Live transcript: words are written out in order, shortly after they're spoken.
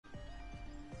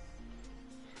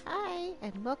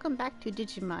and welcome back to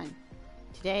Digimon.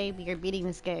 Today we are beating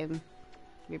this game.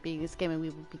 We're beating this game and we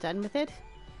will be done with it.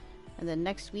 And then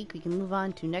next week we can move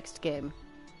on to next game,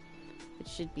 which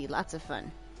should be lots of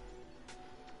fun.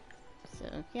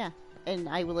 So yeah, and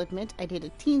I will admit I did a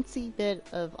teensy bit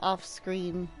of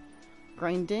off-screen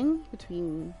grinding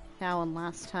between now and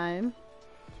last time.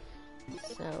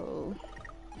 So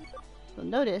you'll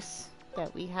notice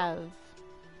that we have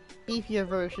beefier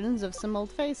versions of some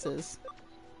old faces.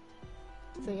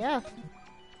 So yeah,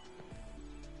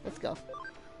 let's go.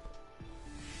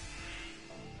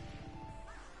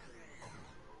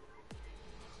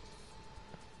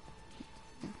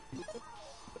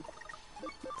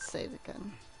 Let's save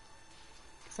again,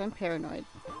 because I'm paranoid,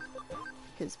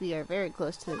 because we are very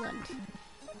close to the end.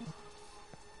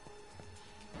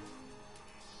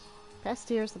 Past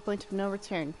here is the point of no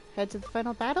return. Head to the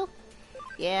final battle?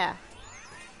 Yeah.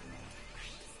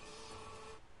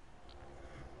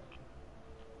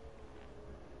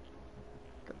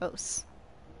 Gross.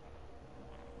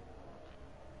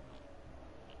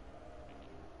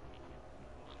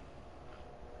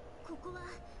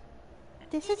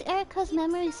 This is Erica's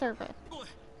memory server.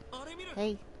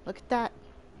 Hey, look at that.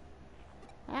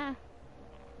 Ah.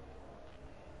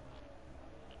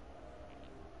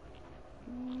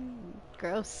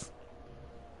 Gross.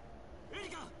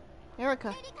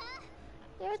 Erica.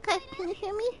 Erica, can you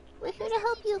hear me? We're here to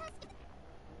help you.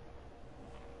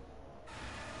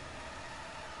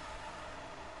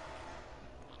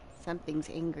 Something's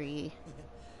angry.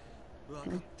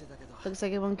 Looks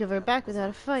like it won't give her back without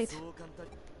a fight.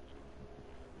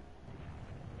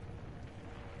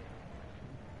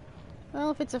 Well,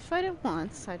 if it's a fight it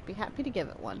wants, I'd be happy to give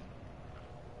it one.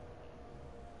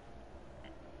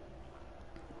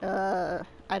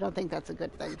 I don't think that's a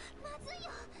good thing.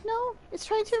 No, it's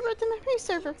trying to erode the memory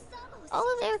server.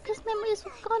 All of Erica's memories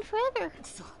are gone forever.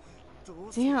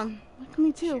 Damn, what can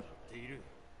we do?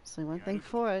 There's only one thing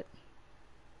for it.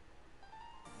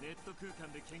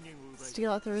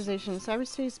 Steal authorization in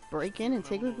cyberspace, break in and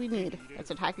take what we need. That's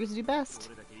what hackers do best.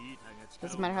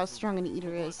 Doesn't matter how strong an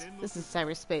eater is. This is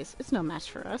cyberspace. It's no match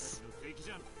for us.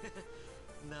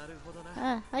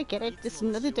 Ah, I get it. Just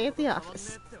another day at the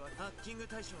office.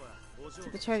 So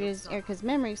the target is Erica's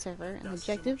memory server, and the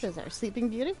objective is our sleeping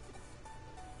beauty?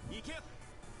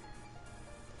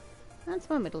 That's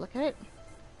one way to look at it.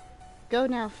 Go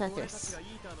now, Fethris.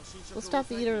 We'll stop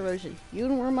the eater erosion. You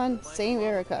and Wormon, save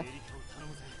Erica.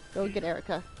 Go get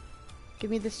Erica.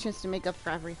 Give me this chance to make up for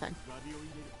everything.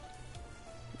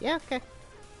 Yeah, okay.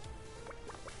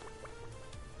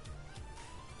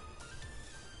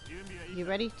 You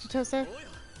ready, Chitose?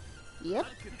 Yep.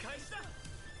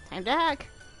 Time to hack.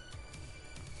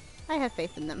 I have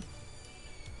faith in them.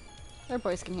 Our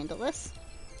boys can handle this.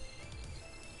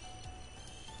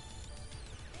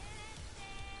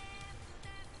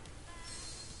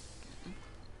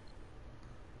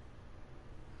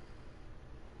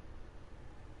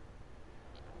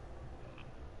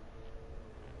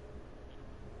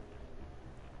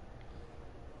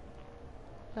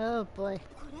 Oh boy.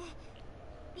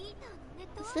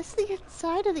 Is this the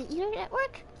inside of the eater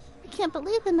network? I can't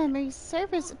believe the memory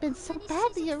servers have been so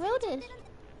badly eroded.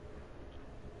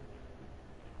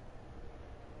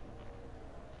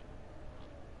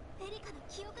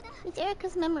 It's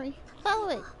Erica's memory. Follow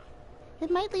it. It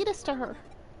might lead us to her.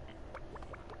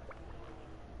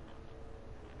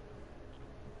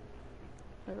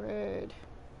 Word.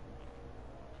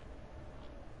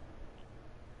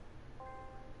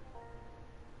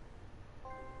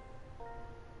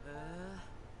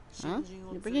 Huh?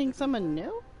 You're bringing someone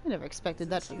new? I never expected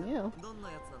that from you.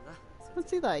 What's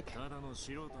he like?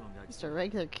 Just a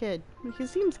regular kid. He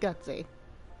seems gutsy.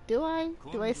 Do I?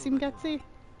 Do I seem gutsy?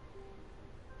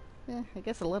 Eh, I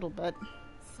guess a little bit.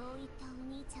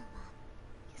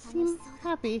 You seem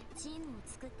happy.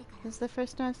 This is the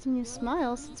first time I've seen you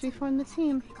smile since we formed the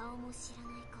team.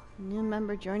 A new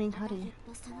member joining Huddy.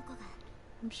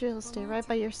 I'm sure he'll stay right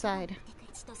by your side.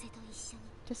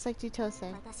 Just like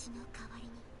Chitose.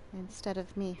 Instead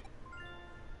of me.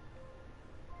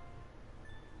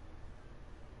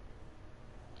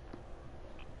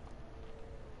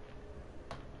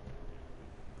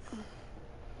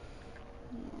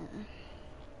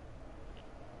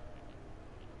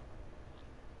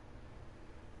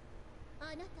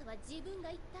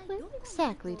 Where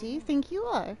exactly do you think you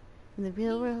are? In the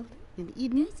real world? In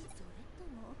Eden?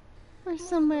 Or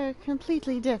somewhere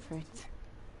completely different?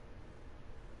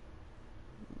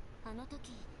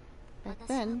 Back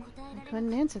then, I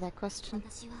couldn't answer that question.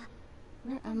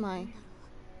 Where am I?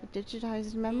 A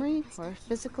digitized memory or a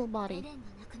physical body?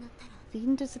 The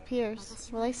Eden disappears.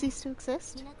 Will I cease to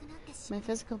exist? My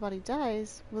physical body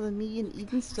dies. Will the me in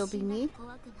Eden still be me?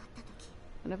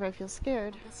 Whenever I feel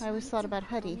scared, I always thought about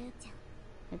Huddy,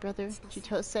 my brother,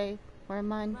 Chitose,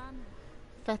 Wormmon,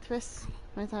 Fethris.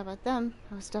 When I thought about them,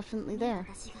 I was definitely there.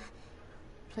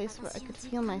 A place where I could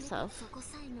feel myself.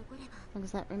 As long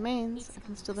as that remains, I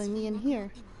can still be me in here,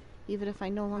 even if I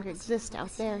no longer exist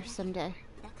out there someday.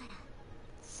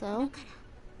 So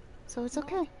it's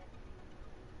okay.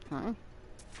 Huh?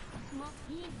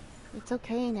 It's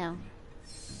okay now.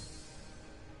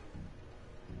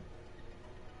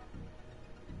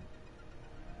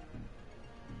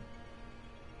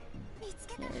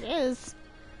 There it is.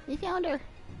 We found her.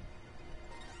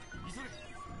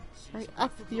 Right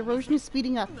up. The erosion is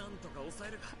speeding up.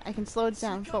 I can slow it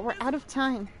down, but we're out of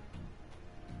time.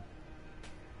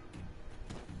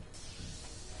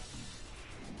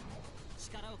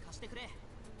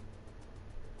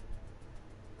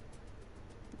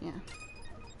 Yeah.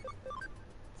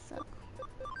 So,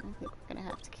 I think we're gonna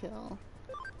have to kill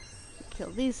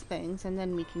these things, and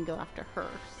then we can go after her.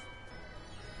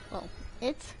 Well,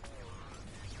 it's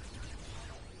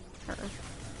her.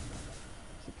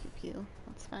 Pew pew pew.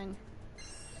 That's fine.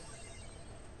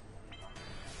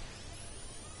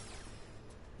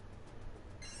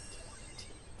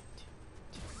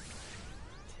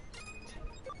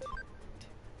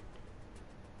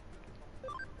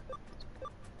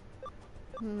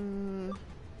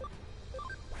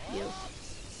 You.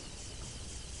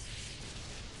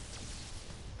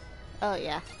 Oh,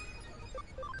 yeah.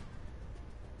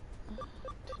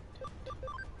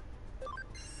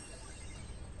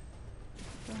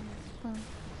 Bum, bum,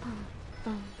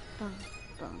 bum, bum,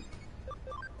 bum.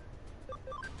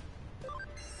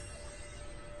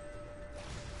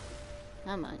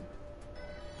 Come on.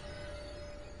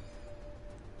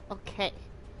 Okay.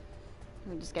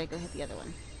 We just gotta go hit the other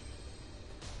one.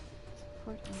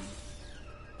 Support on.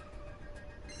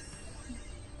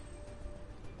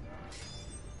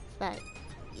 That,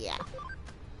 yeah.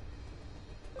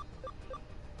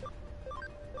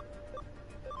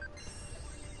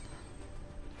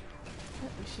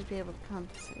 But we should be able to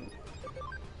compensate.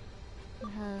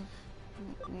 We have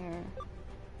nightmare,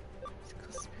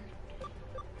 physical spirit.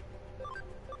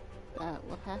 That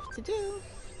will have to do.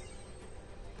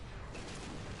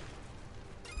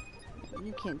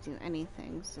 You can't do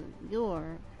anything, so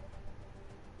you're...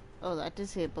 Oh, that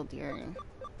disabled your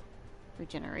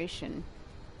regeneration.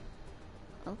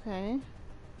 Okay.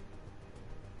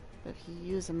 But if you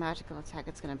use a magical attack,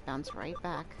 it's gonna bounce right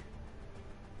back.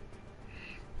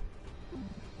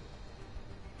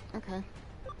 Okay.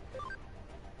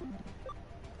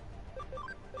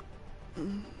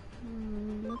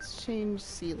 Let's change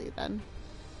Sealy then.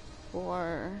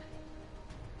 For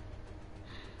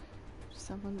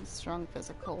someone with strong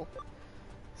physical.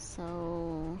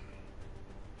 So...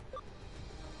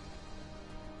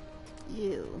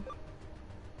 You.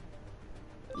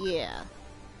 Yeah.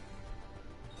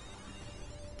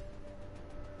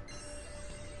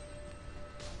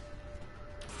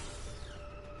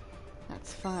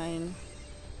 That's fine.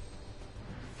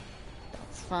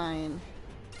 That's fine.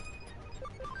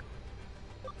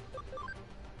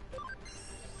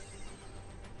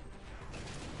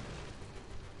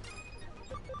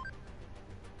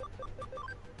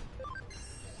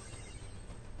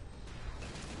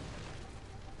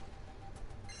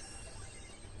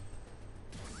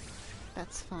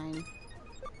 That's fine.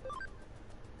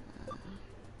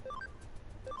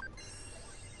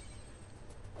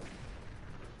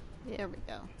 There we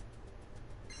go.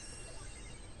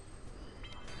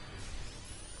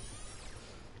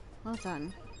 Well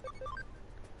done.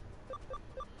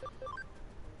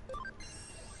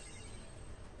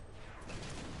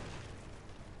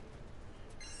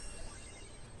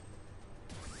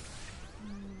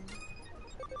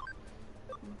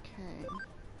 Okay.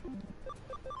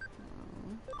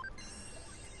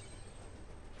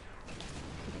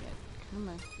 Come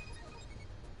on.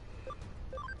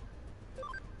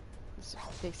 This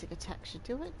basic attack should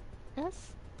do it.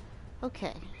 Yes?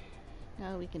 Okay.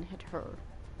 Now we can hit her.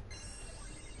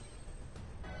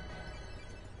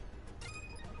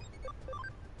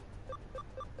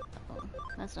 Oh,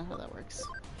 that's not how that works.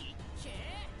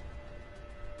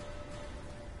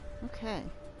 Okay.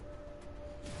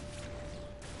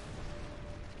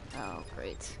 Oh,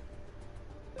 great.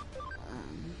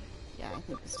 Yeah, I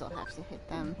think we still have to hit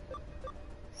them.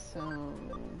 So...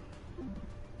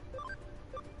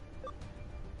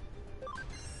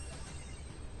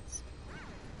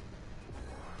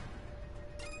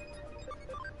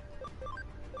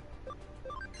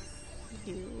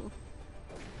 You...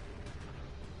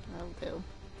 I'll do.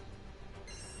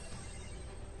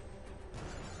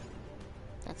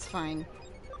 It's fine.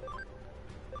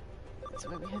 That's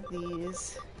why we have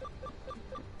these.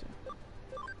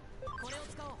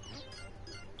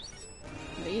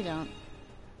 No, you don't.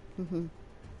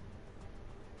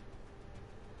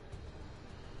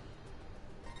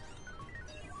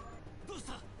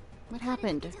 What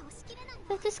happened?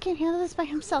 Vectus can't handle this by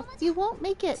himself. You won't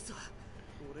make it.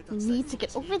 You need to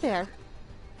get over there.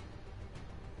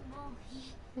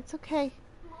 It's okay.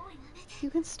 You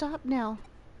can stop now.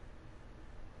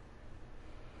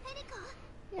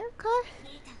 Erica?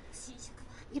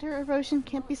 Eater erosion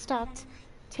can't be stopped.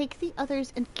 Take the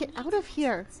others and get out of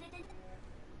here.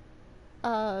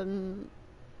 No?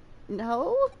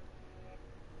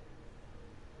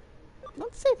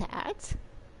 Don't say that.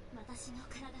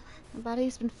 My body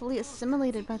has been fully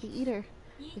assimilated by the Eater.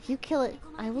 If you kill it,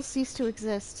 I will cease to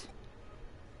exist.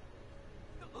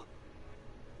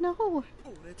 No!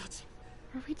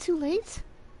 Are we too late?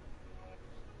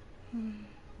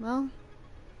 Well,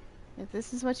 if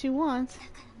this is what you want,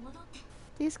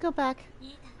 please go back.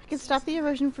 I can stop the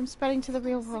erosion from spreading to the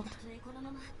real world.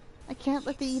 I can't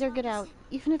let the Eater get out,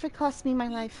 even if it costs me my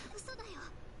life.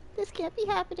 This can't be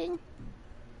happening.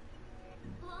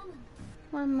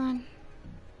 Wormmon.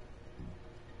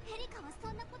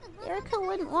 Erica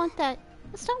wouldn't want that.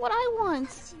 That's not what I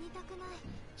want.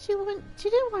 She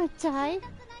didn't want to die.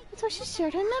 That's why she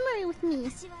shared her memory with me.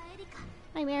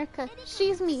 I'm Erica.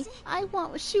 She's me. I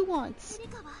want what she wants.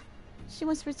 She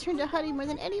wants to return to Huddy more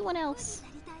than anyone else.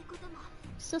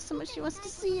 Still so much she wants to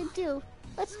see and do.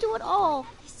 Let's do it all.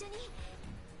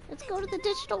 Let's go to the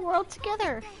digital world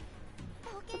together.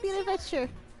 It'll be an adventure.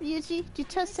 Ryuji,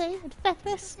 Jutose, and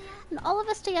Fethris, and all of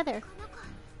us together.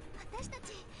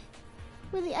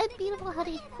 We're the unbeatable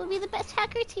Huddy. We'll be the best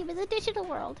hacker team in the digital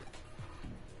world.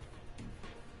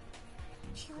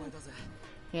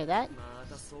 Hear that?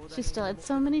 She still had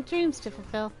so many dreams to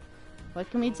fulfill. What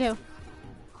can we do?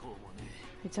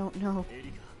 I don't know.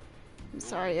 I'm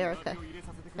sorry, Erica.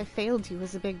 I failed you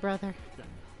as a big brother.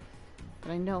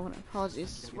 But I know an apology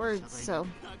is just words, so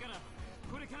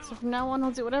from now on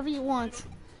I'll do whatever you want.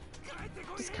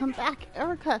 Just come back,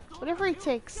 Erica, whatever it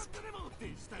takes.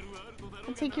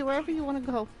 I'll take you wherever you want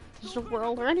to go. Digital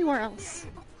world or anywhere else.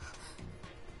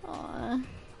 Aww.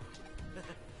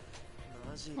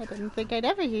 I didn't think I'd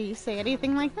ever hear you say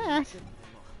anything like that.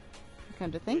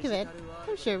 Come to think of it,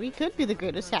 I'm sure we could be the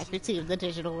greatest hacker team in the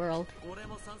digital world.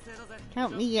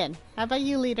 Count me in. How about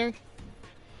you, leader?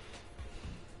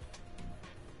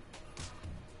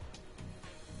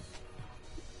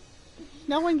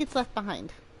 No one gets left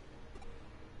behind.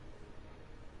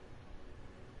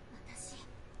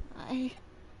 I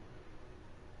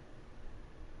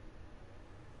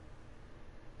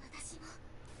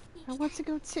want to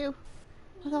go too.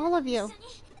 With all of you.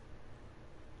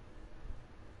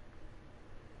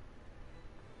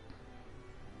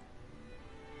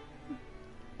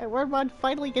 And Wormmon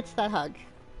finally gets that hug.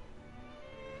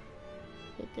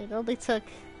 It only took,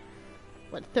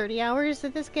 what, 30 hours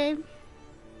at this game?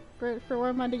 For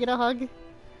Wormmon to get a hug? If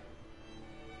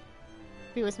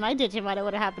it was my Digimon, it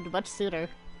would have happened much sooner.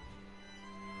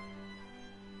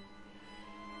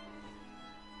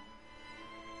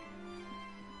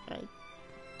 I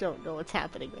don't know what's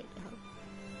happening right now.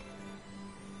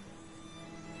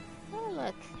 Oh,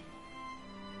 look.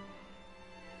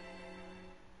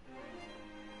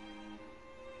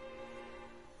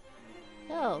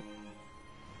 Oh.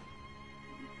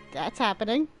 That's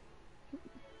happening.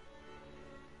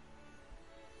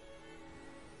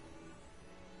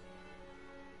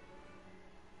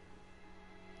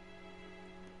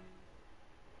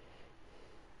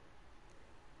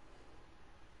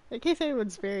 In case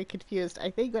anyone's very confused, I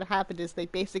think what happened is they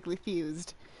basically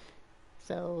fused.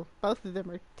 So, both of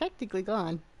them are technically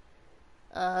gone.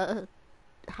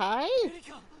 Hi?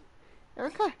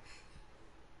 Erica?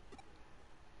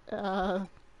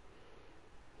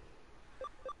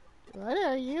 What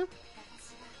are you?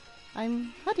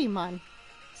 I'm Huddymon.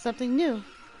 Something new.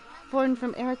 Born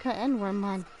from Erica and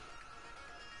Wormmon.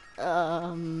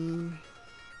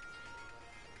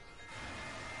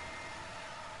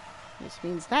 Which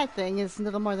means that thing is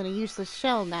little more than a useless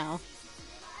shell now.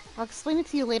 I'll explain it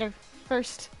to you later.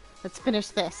 First, let's finish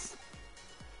this.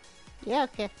 Yeah,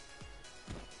 okay.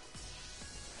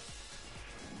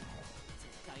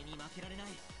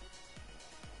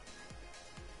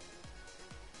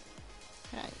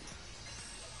 Right.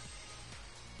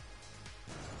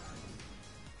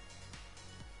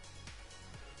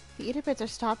 The Eaterbits are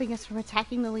stopping us from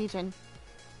attacking the Legion.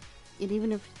 And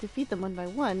even if we defeat them one by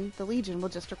one, the Legion will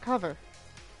just recover.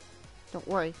 Don't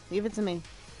worry, leave it to me.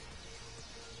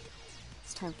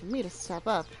 It's time for me to step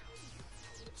up.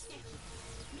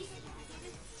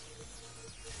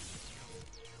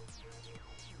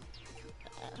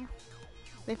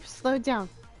 They've slowed down.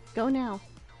 Go now.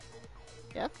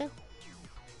 Yeah, okay.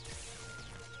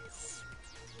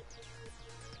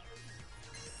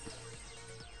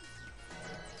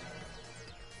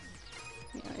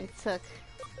 Yeah, it took...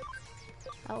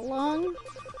 how long?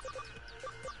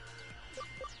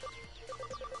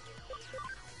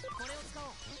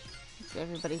 Get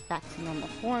everybody back to normal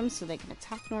form so they can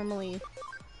attack normally.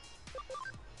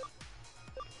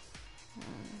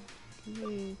 Can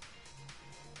we...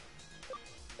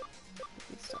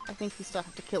 I think we still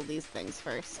have to kill these things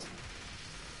first.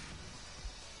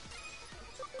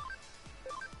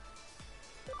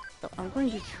 So I'm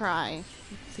going to try and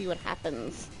see what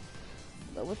happens.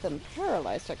 But with them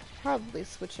paralyzed, I could probably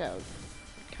switch out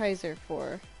Kaiser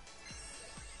for...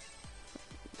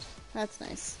 That's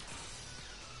nice.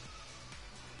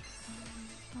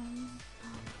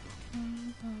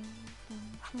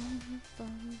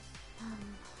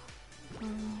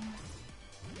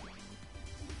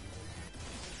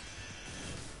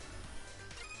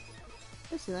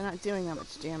 See, they're not doing that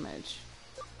much damage.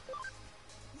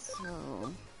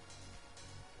 So...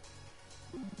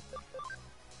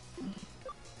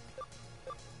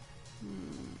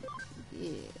 yeah.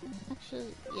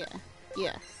 Actually, yeah.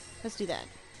 Yeah. Let's do that.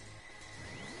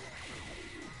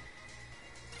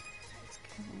 Let's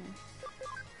kind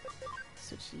of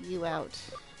switch you out.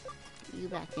 You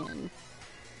back in.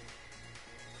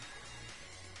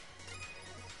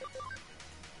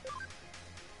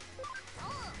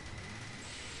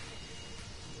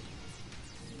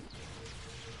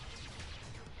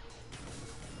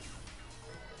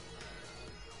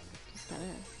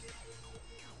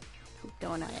 Keep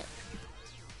going at it.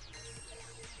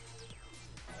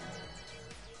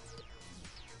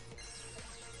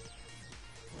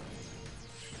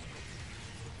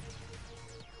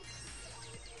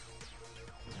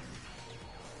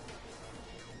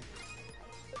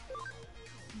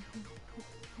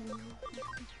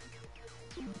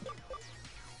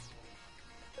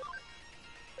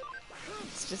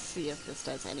 Let's just see if this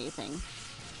does anything.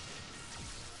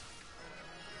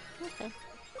 Okay.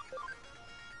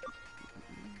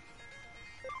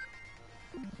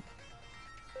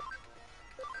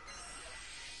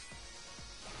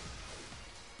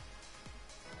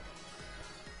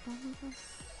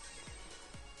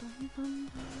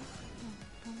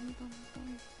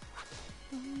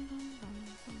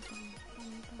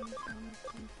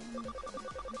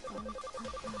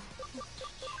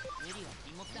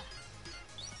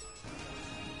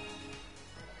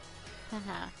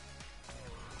 Haha.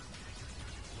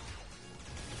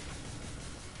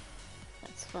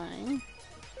 That's fine.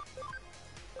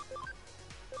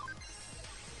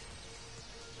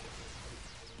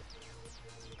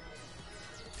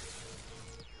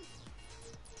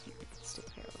 Still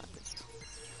paralyzed.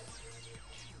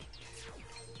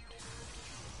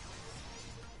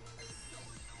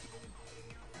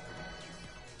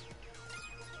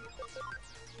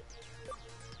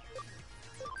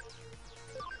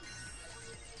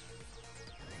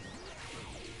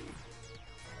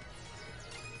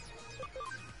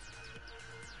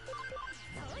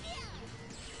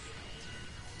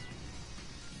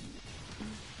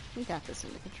 We got this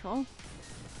under control.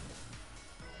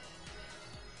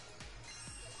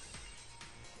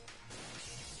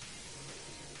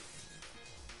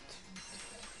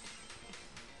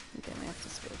 Okay, we have to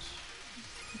switch.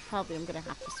 Probably I'm gonna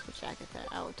have to switch Agatha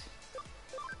out.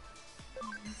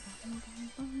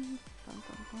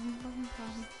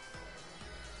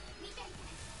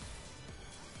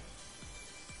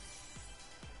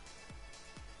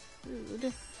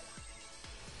 Rude.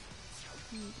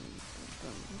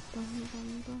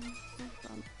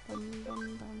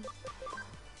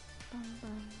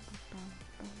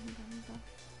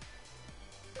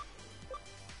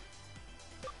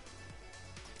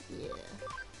 Yeah.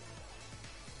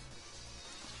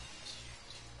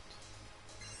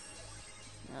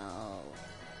 No.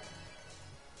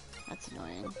 That's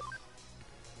annoying.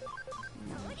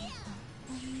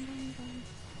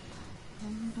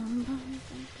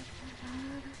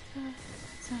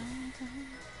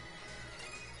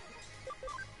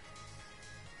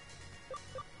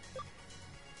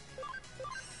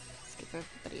 Let's give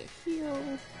everybody a heal.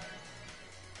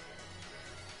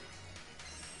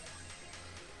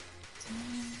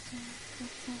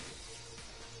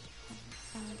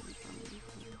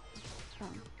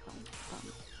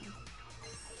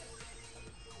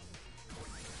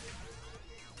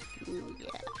 Ooh, yeah,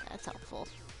 that's helpful.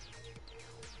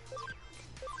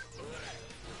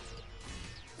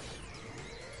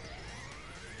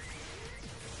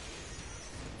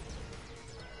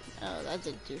 Oh, that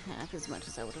didn't do half as much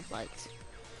as I would have liked.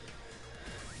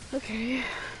 Okay,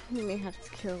 We may have to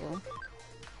kill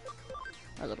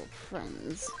our little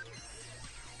friends.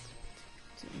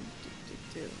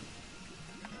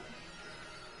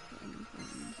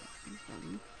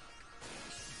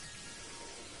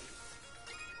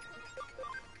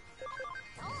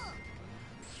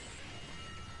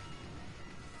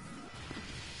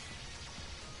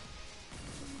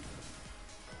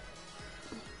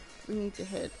 We need to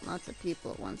hit lots of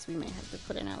people at once. We may have to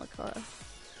put in Alucard.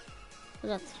 But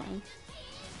that's fine.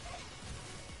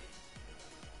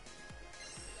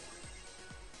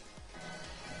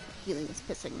 Healing is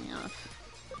pissing me off.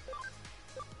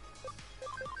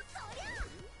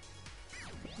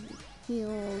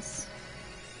 Heals.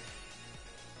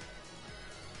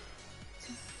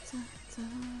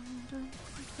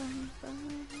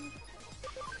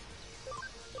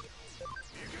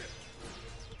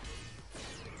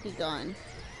 Be gone.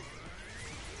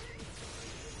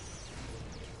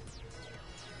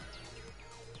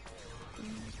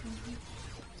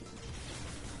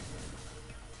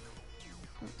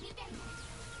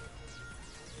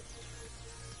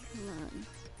 Run.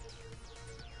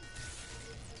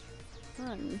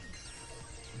 Run.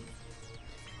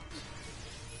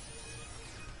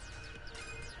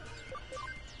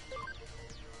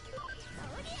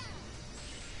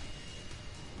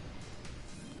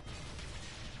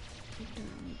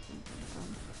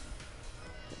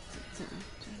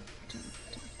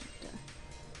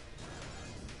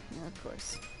 Yeah, of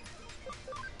course.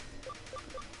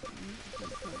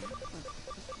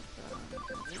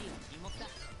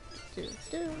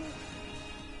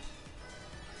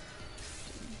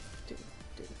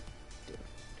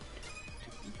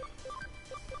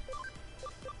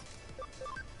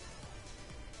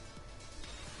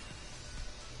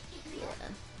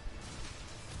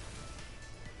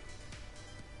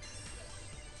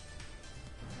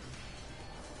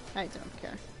 I don't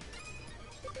care.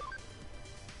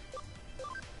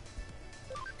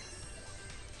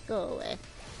 Go away.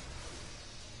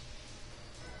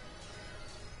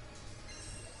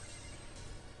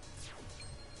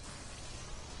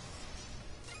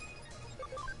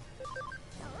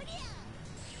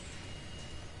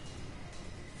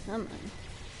 Come on.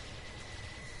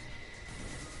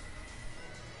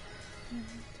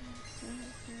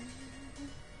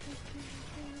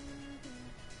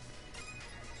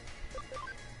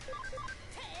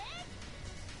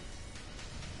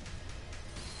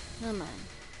 Come on.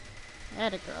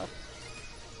 Atta girl.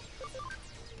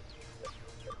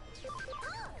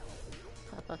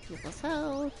 Pop up people's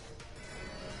health.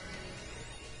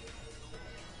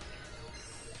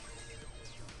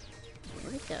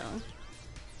 Here we go.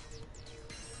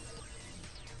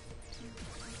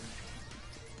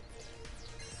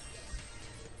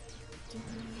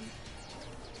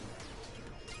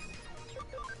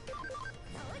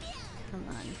 Come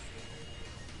on.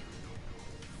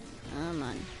 Come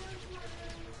on.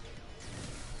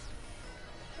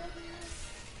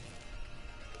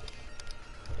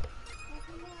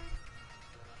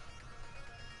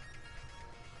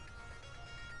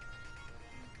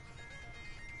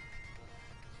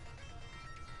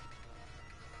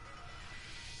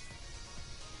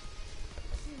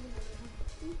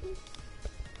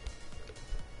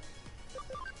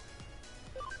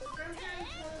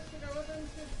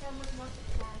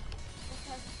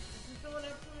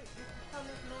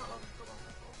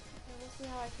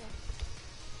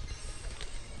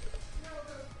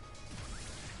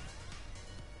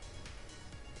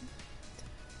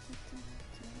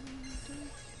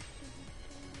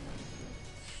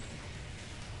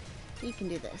 You can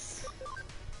do this.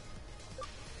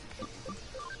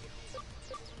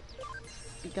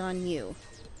 Be gone, you.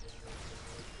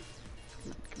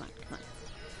 Come on, come on, come on.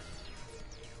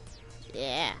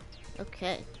 Yeah.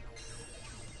 Okay.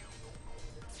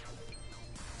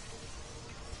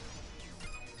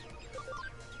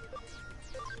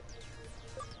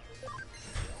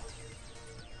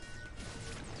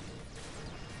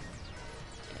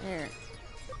 There.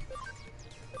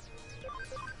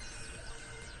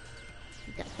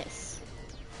 You got this.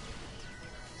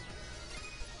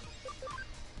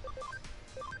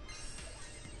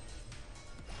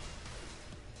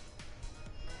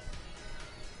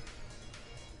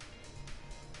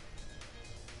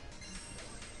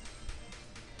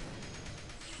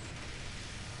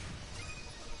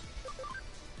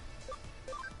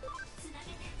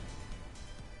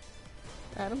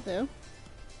 That'll do.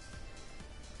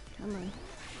 Come on.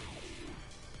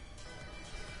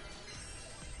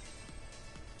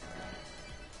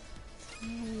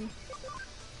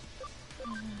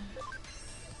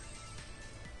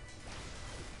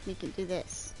 We can do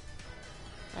this.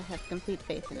 I have complete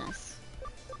faith in us.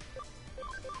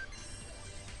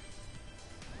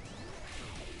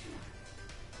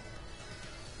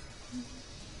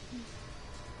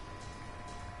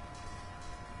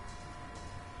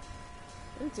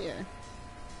 dear.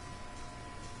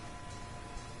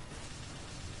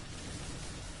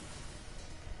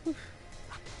 Oof.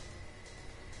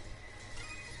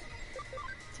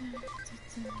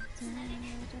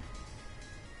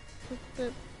 Boop,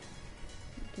 boop.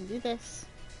 We can do this.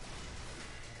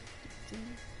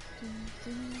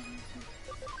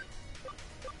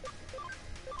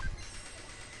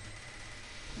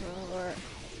 Roar.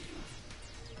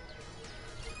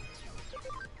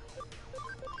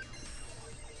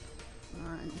 Come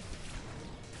on.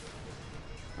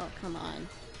 Oh, come on.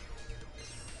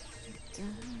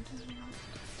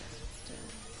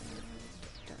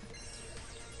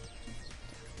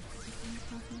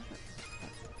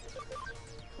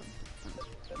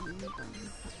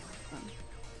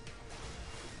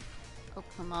 Oh,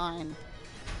 come on.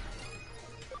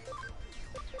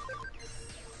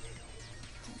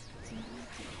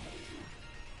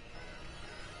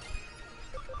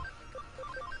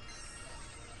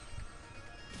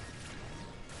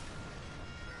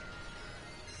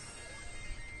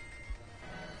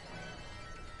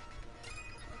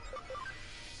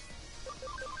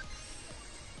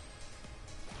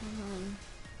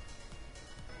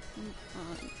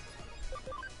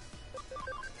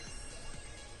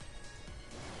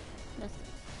 That's fine.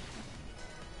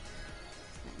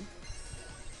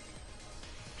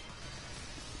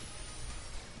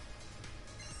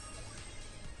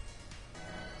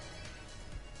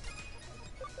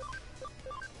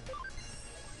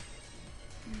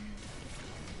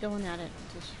 Going at it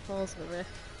until she falls over,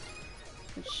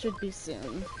 which should be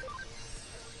soon.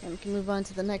 And we can move on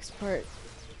to the next part.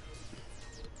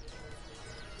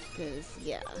 Because,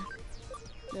 yeah,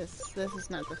 this is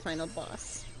not the final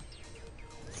boss.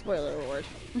 Spoiler alert.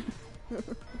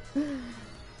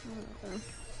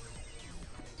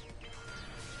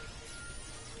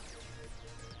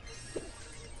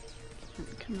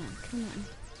 Come on, come on.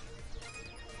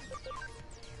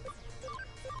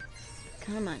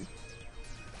 Come on.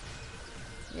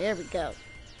 There we go.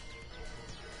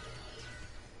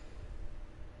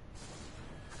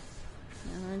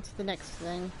 Now on to the next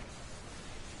thing.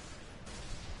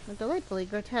 Delightfully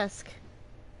grotesque.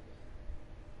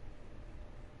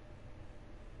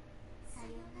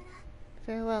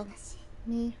 Farewell,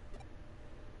 me.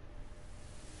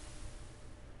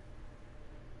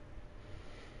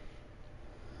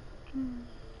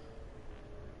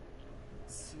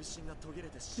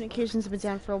 Communications have been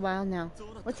down for a while now.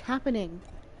 What's happening?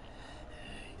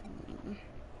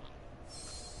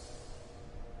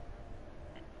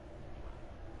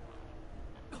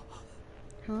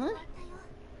 Huh?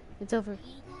 It's over.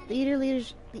 The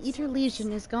Eater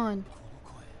Legion is gone.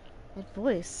 That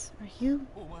voice. Are you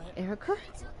Erica?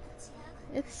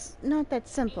 It's not that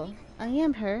simple. I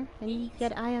am her, and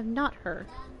yet I am not her.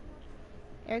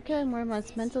 Erica and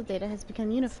Mormon's mental data has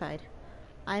become unified.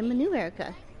 I am a new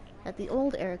Erica, that the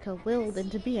old Erica willed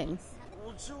into being.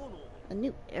 A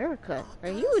new Erica?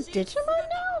 Are you a Digimon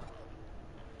now?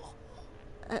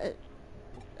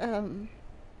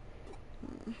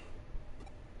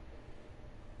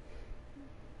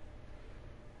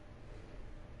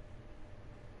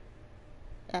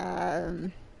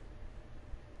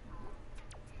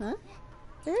 Huh?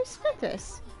 Where's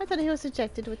Spectres? I thought he was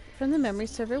ejected from the memory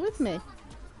server with me.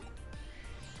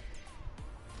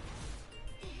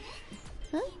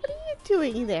 Huh? What are you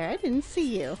doing there? I didn't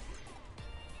see you.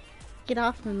 Get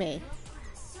off of me.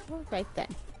 All right then.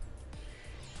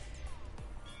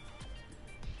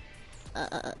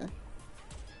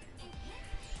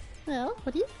 Well,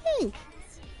 what do you think?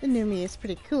 The new me is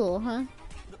pretty cool, huh?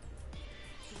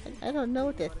 I don't know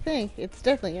what to think. It's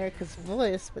definitely Erica's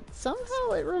voice, but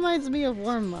somehow it reminds me of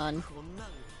Wormmon.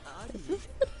 Is this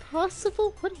even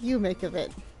possible? What do you make of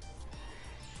it?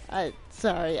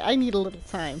 Sorry, I need a little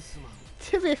time.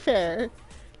 To be fair,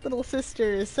 little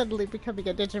sister is suddenly becoming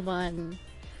a Digimon.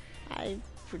 I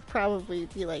would probably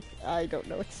be like, I don't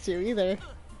know what to do either.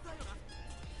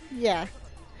 Yeah.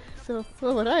 So,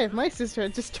 what would I if my sister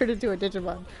had just turned into a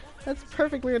Digimon? That's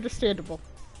perfectly understandable.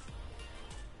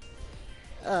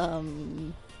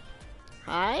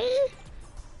 Hi?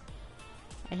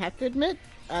 I have to admit,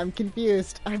 I'm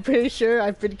confused. I'm pretty sure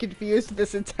I've been confused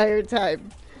this entire time.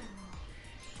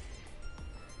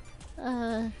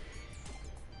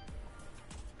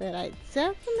 But I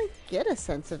definitely get a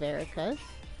sense of Erica.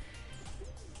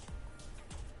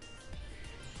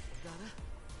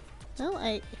 Well,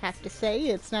 I have to say,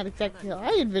 it's not exactly how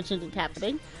I envisioned it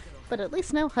happening, but at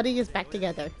least now Huddy is back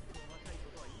together.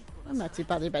 I'm not too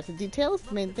bothered about the details.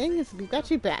 The main thing is we got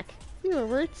you back. You were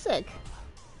worried sick.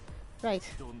 Right.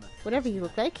 Whatever you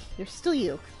look like, you're still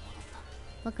you.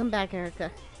 Welcome back,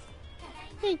 Erica.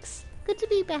 Thanks. Good to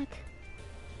be back.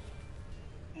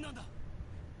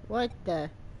 What the?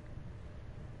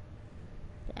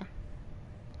 Yeah.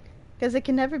 Because it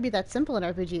can never be that simple in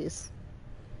RPGs.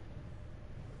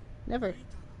 Never.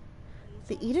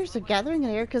 The Eaters are gathering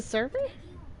on Erica's server?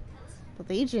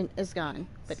 The Legion is gone,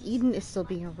 but Eden is still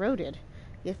being eroded.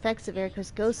 The effects of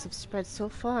Erica's ghosts have spread so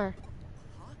far.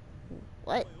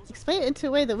 What? Explain it into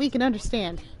a way that we can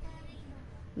understand.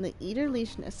 When the Eater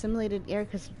Legion assimilated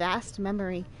Erica's vast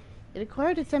memory, it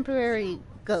acquired a temporary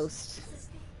ghost.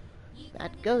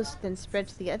 That ghost then spread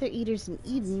to the other Eaters in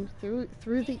Eden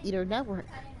through the Eater network.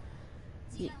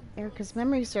 Erica's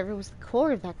memory server was the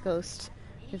core of that ghost.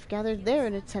 They've gathered there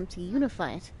in an attempt to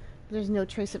unify it, but there's no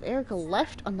trace of Erica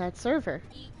left on that server.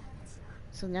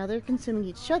 So now they're consuming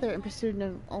each other in pursuit of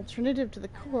an alternative to the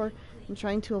core and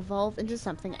trying to evolve into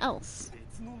something else.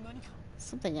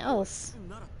 Something else?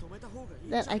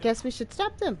 Then I guess we should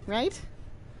stop them, right?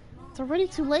 It's already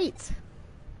too late.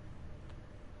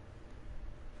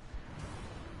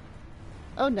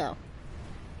 Oh no.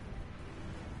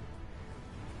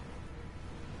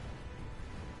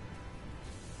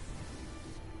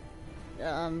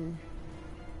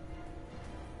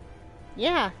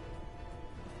 Yeah.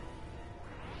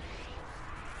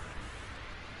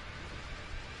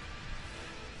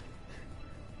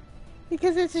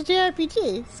 Because it's a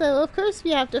JRPG, so of course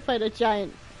we have to fight a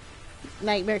giant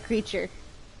nightmare creature.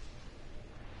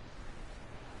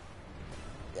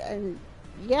 And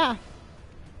yeah.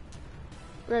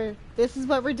 This is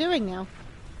what we're doing now.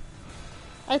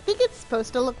 I think it's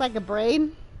supposed to look like a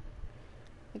brain.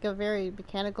 Like a very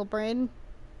mechanical brain.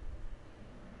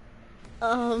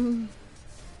 What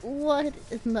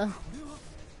in the...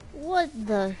 What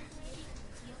the...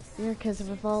 Erica's have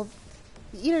evolved...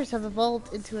 The Eaters have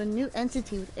evolved into a new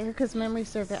entity with Erica's memory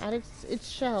server at its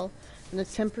shell and a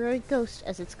temporary ghost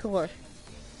as its core.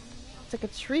 It's like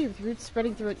a tree with roots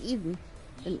spreading throughout Eden.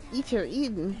 An Eater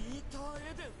Eden.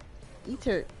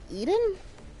 Eater Eden?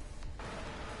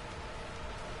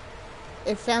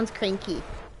 It sounds cranky.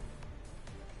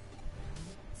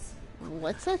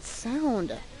 What's that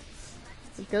sound?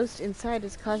 The ghost inside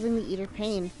is causing the Eater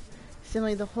pain.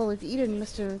 Suddenly the whole of Eden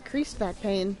must have increased that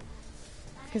pain.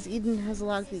 Because Eden has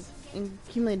logged the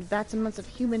accumulated vast amounts of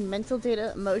human mental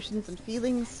data, emotions, and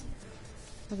feelings.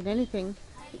 More than anything,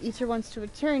 the Eater wants to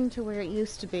return to where it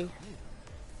used to be.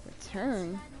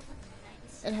 Return?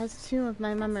 It has two of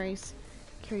my memories.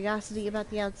 Curiosity about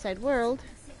the outside world,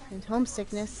 and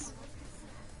homesickness.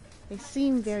 They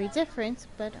seem very different,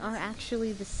 but are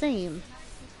actually the same.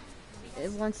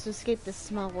 It wants to escape this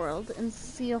small world and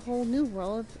see a whole new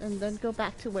world, and then go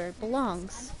back to where it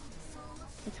belongs.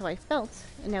 That's how I felt,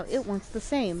 and now it wants the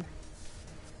same.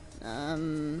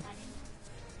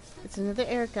 It's another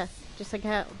Erica, just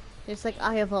like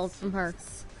I evolved from her.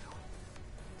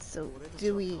 So,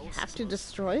 do we have to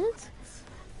destroy it?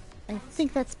 I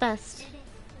think that's best.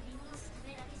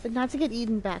 But not to get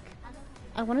Eden back.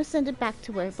 I want to send it back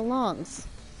to where it belongs.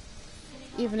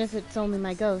 Even if it's only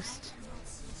my ghost.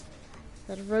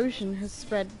 That erosion has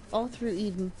spread all through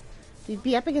Eden. We'd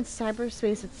be up against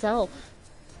cyberspace itself.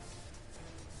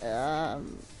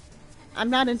 I'm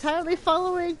not entirely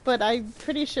following, but I'm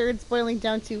pretty sure it's boiling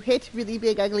down to hit really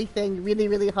big ugly thing really,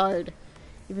 really hard.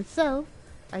 Even so,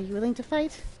 are you willing to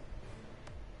fight?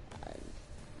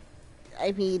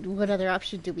 I mean, what other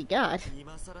option do we got?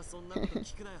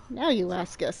 Now you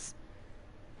ask us.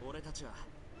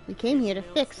 We came here to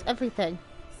fix everything.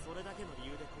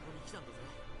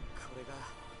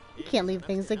 You can't leave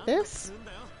things like this.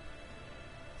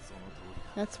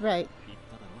 That's right.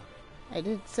 I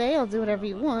did say I'll do whatever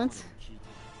you want.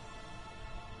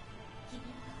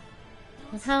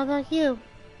 But how about you?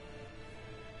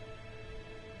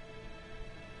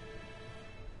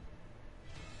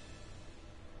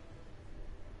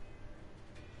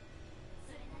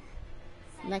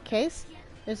 In that case,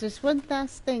 there's just one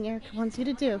last thing Erica wants you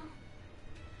to do.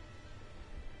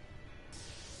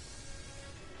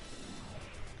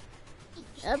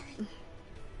 Yep.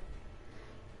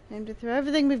 Time to throw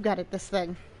everything we've got at this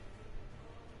thing.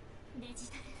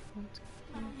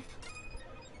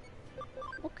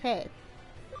 Okay.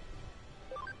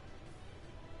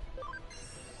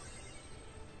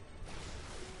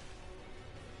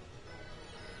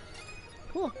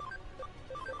 Cool.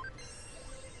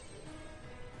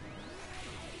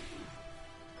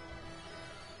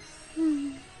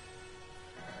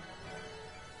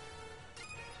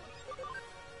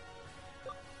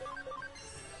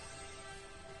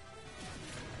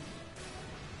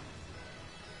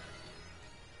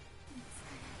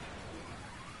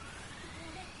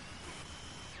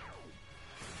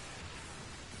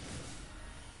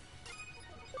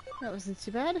 That wasn't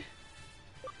too bad.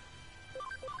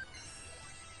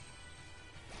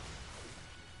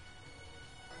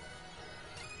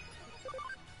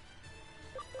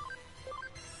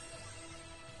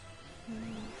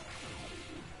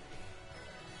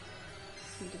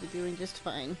 doing just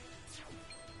fine.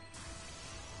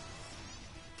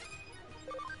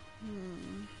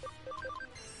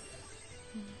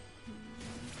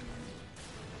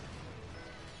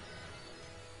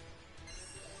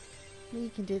 We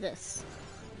can do this.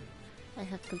 I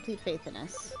have complete faith in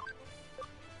us.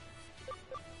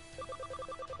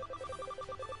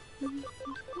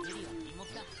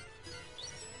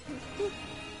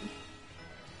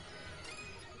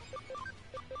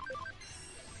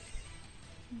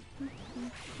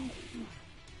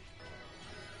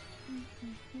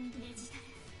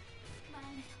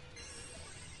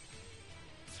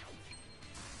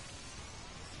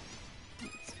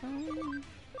 It's fine.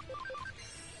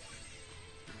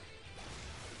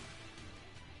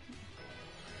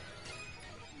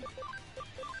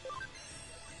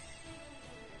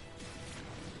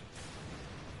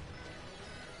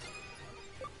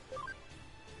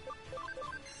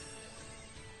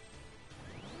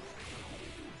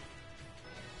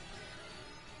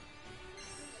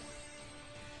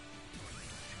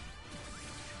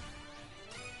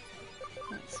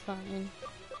 That's fine.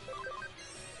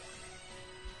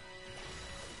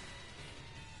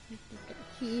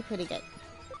 Key, pretty good.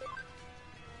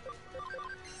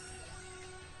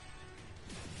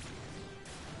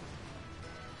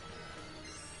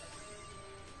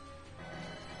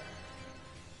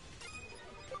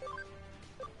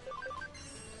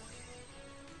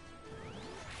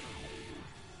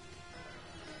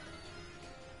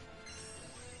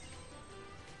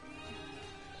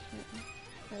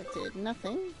 That did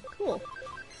nothing. Cool.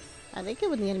 I like it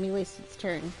when the enemy wastes its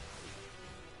turn.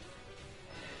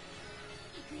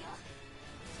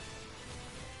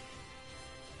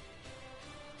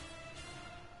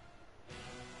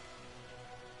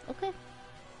 Okay.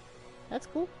 That's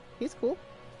cool. He's cool.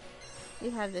 We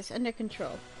have this under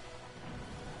control.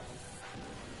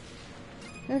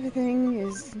 Everything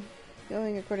is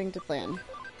going according to plan.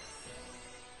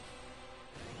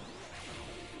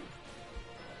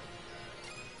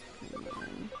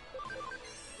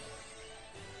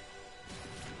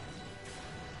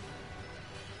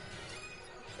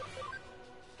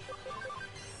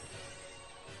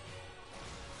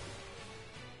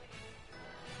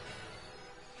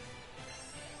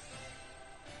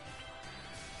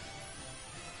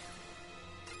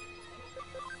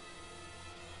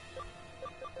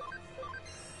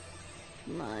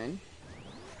 Come on.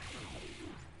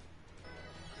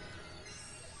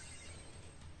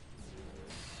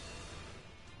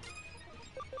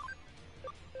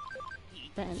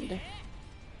 Bend.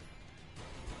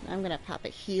 I'm gonna pop a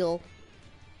heal.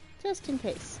 Just in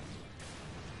case.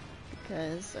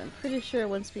 Because I'm pretty sure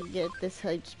once we get this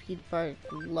HP bar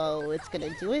low, it's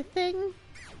gonna do a thing.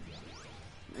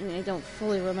 I mean, I don't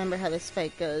fully remember how this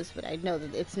fight goes, but I know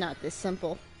that it's not this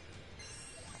simple.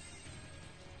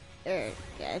 Yeah,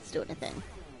 it's doing a thing.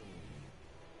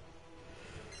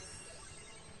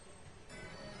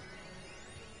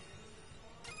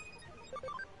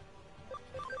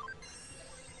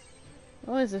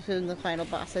 What is if the final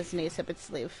boss has an ace up its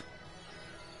sleeve?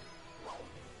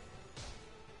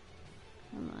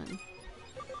 Come on.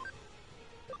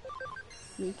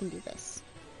 We can do this.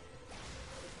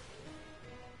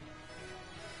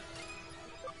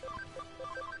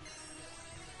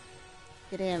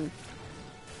 Get him.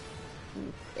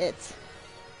 It's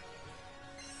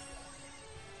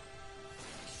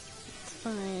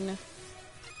fine.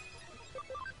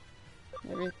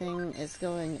 Everything is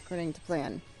going according to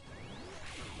plan.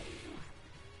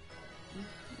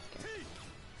 Okay.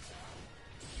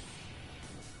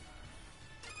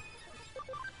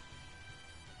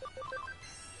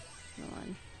 Come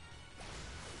on.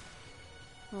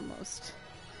 Almost.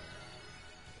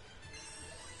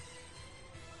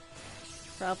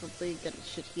 Probably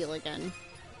should heal again.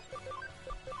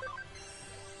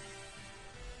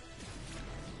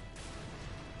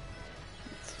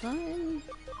 It's fine.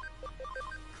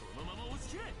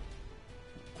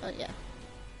 Oh yeah.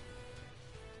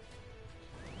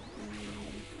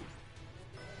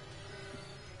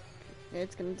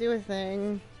 It's gonna do a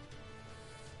thing.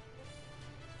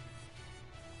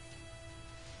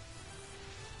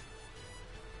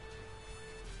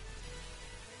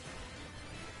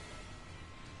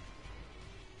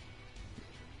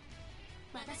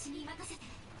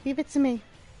 Leave it to me.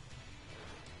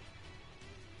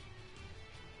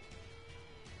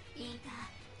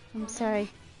 I'm sorry.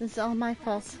 This is all my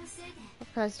fault.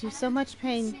 I've caused you so much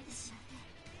pain.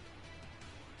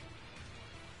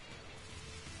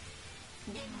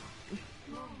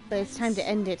 But it's time to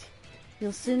end it.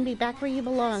 You'll soon be back where you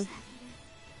belong.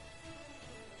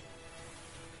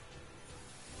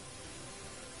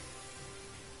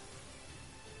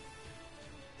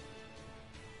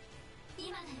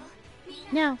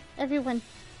 Now, everyone.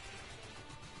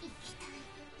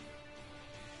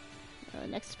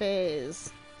 Next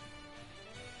phase.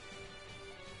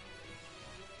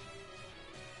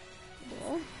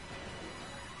 Cool.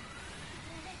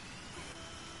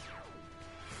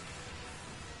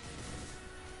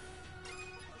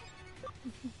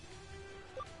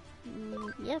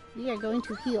 Yep, we are going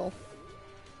to heal.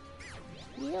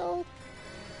 Heal.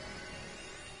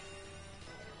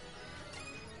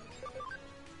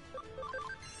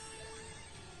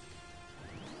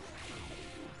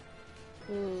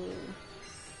 Ooh.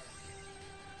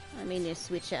 I mean to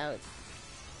switch out.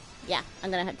 Yeah, I'm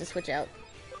gonna have to switch out.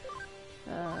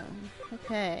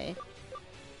 Okay.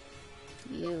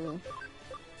 You.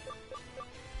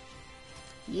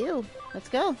 Let's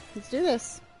go. Let's do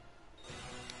this.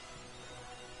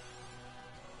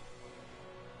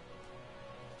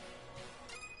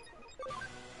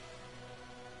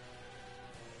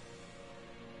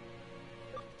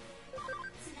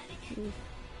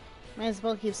 Might as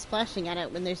well keep splashing at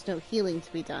it when there's no healing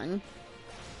to be done.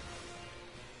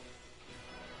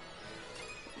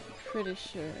 Pretty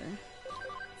sure.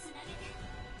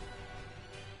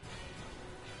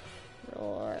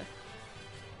 Roar.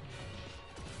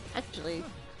 Actually,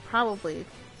 probably.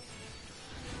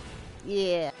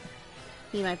 Yeah.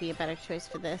 He might be a better choice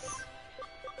for this.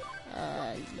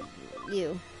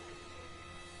 You.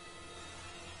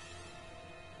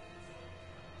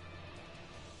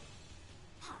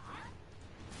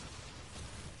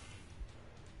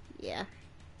 Yeah.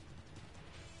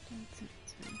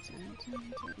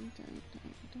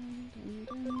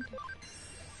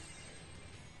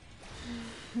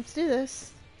 Let's do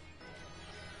this.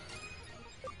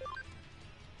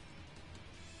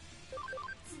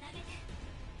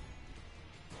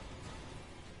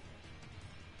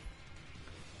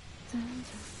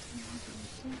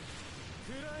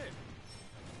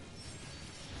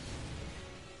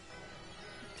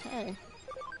 Okay.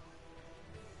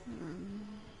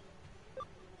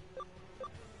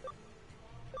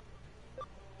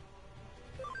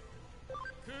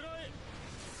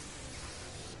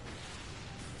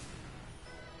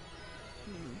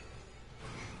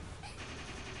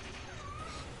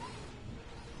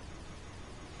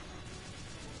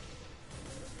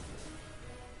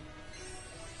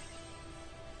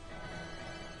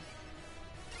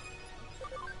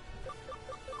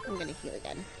 I'm gonna heal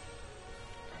again.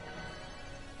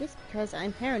 Just because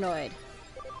I'm paranoid.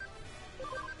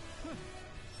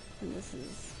 And this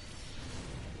is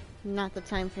not the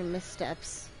time for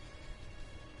missteps.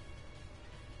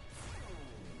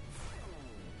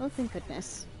 Oh, thank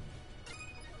goodness.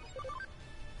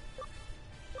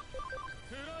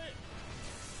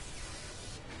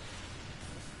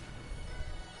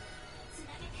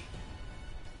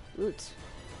 Oot.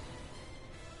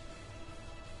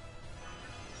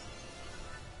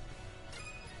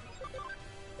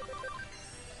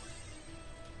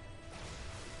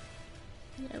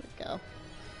 There we go.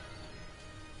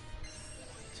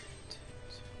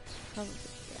 Probably,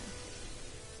 yeah.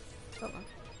 Oh, well.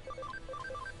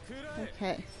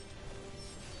 Okay.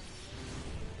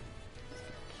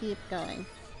 Keep going.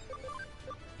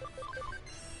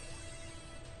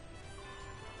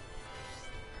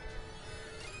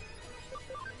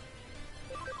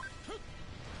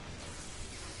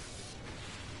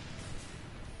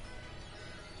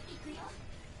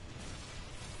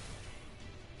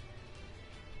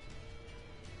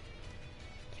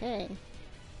 Okay.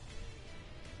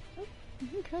 Oh,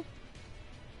 okay.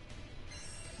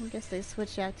 I guess they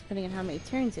switch out depending on how many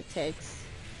turns it takes.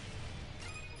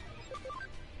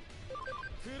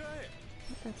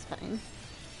 That's fine.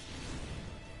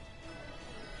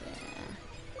 Yeah.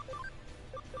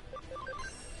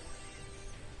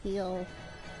 Heal.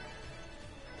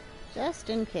 Just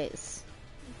in case.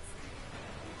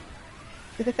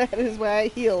 That is why I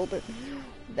healed.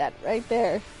 That right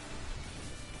there.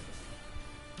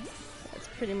 That's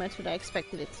pretty much what I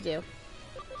expected it to do.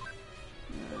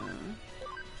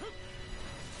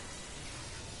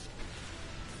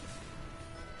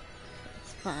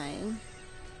 It's fine.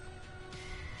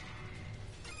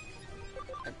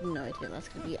 I have no idea that's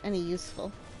going to be any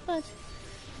useful, but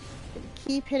I'm gonna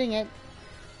keep hitting it.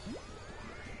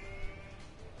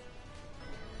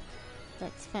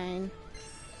 That's fine.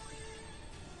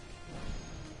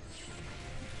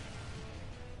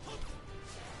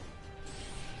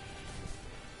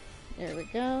 There we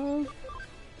go.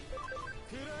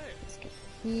 Just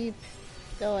keep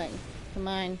going. Come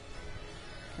on.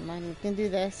 Come on, we can do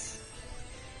this.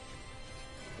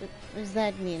 What does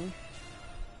that mean?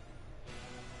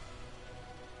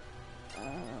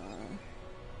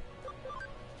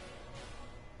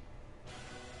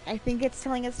 I think it's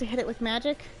telling us to hit it with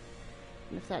magic.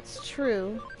 And if that's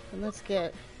true, then let's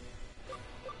get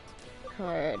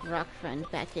card Rock Friend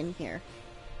back in here.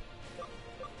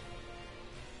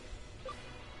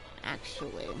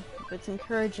 Actually, if it's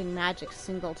encouraging magic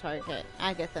single target,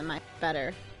 Agatha might be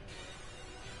better.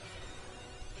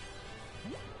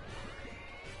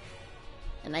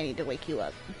 And I need to wake you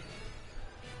up.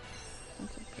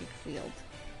 That's a big field.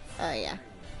 Oh, yeah.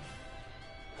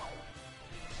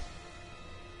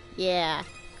 Yeah.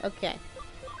 Okay.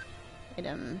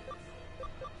 Item.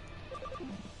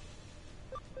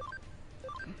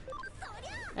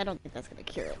 I don't think that's gonna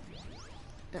cure it.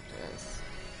 Definitely is.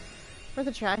 Worth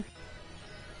a try. I'm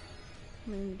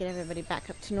gonna get everybody back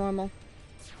up to normal.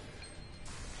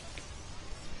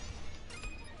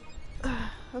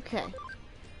 Okay.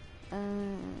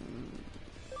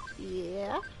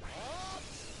 Yeah.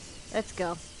 Let's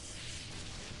go.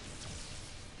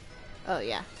 Oh,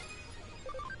 yeah.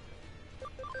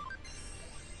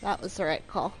 That was the right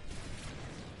call.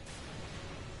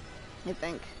 I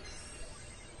think.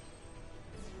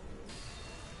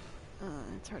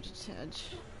 It's hard to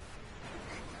judge.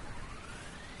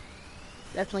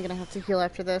 Definitely gonna have to heal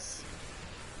after this.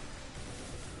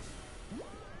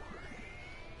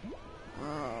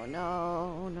 Oh,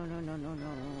 no. No, no, no, no,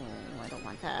 no. I don't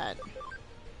want that.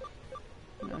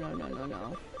 No, no, no, no,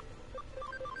 no.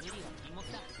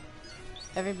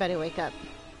 Everybody wake up.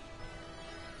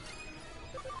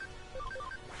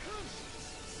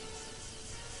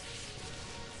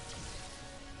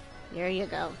 There you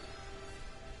go.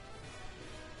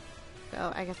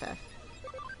 Go, Agatha.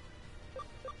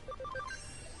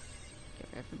 Give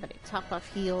everybody top off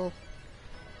heal.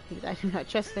 Because I do not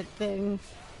trust that thing.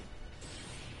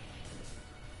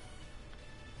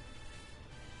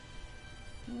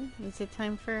 Is it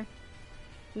time for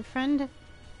new friend?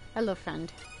 Hello,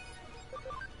 friend.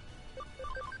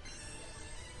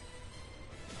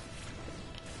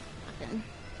 Okay.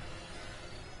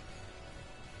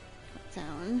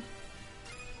 Down.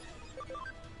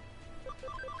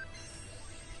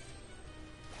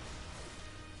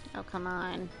 Oh, come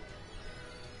on.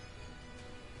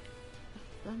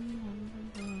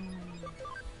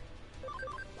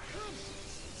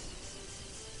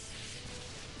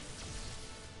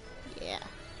 Yeah.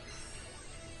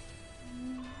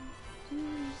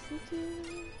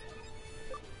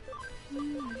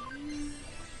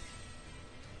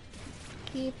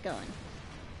 Keep going.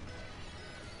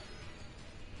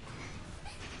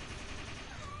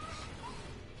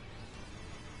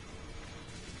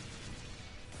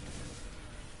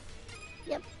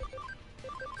 Yep.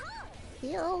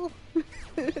 Heal.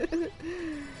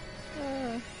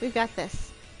 We got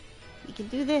this. We can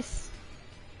do this.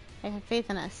 I have faith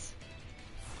in us.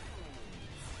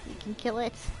 We can kill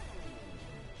it.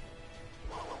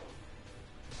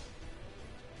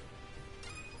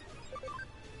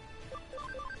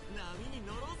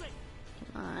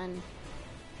 Come on.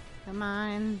 Come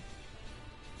on.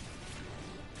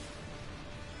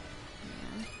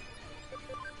 Yeah.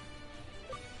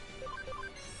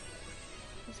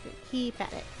 Just gonna keep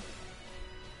at it.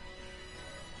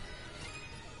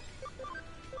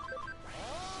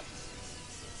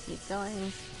 Keep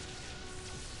going.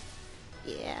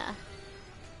 Yeah.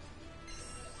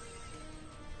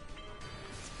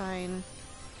 It's fine.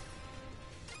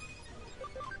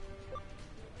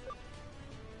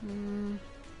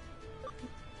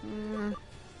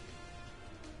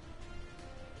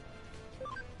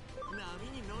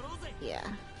 Yeah.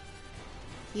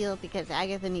 Heal because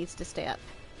Agatha needs to stay up.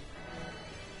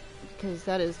 Because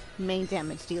that is main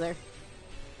damage dealer.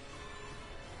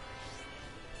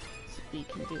 So we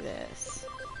can do this.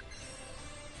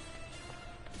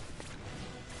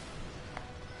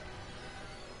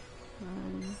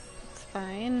 It's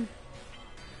fine.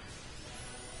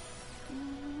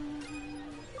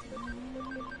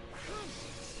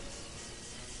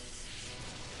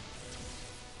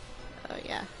 Oh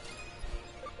yeah.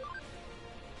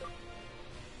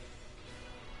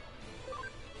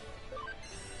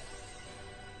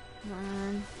 Come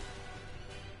on.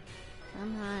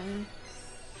 Come on.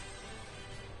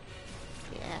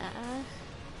 Yeah.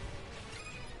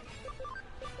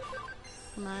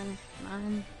 Come on. Come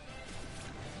on.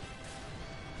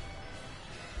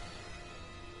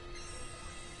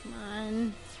 Come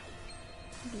on.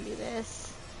 We can do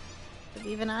this.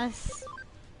 Believe in us.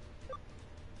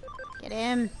 Get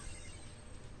him.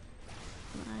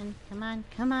 Come on. Come on.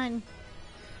 Come on.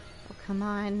 Oh, come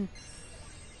on.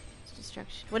 It's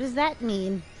destruction. What does that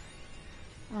mean?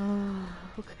 Oh,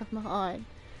 come on.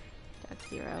 That's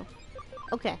 0.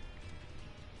 Okay.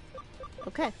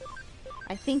 Okay.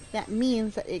 I think that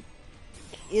means that it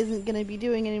isn't gonna be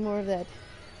doing any more of that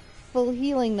full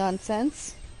healing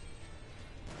nonsense.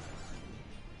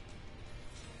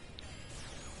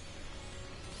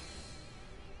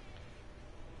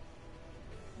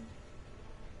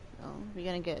 Oh, we're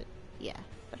gonna get, yeah,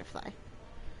 butterfly.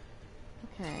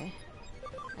 Okay.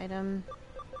 Item.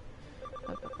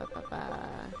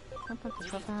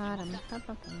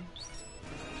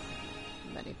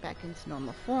 Everybody back into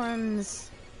normal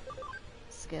forms.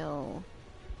 Skill.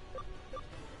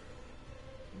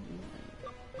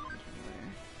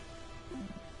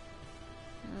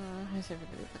 How's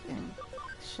everybody looking?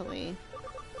 Actually,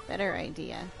 better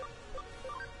idea.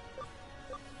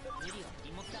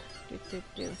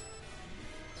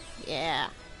 Yeah.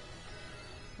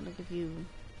 I'm gonna give you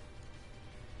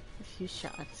a few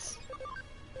shots.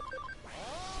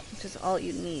 Which is all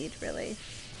you need, really.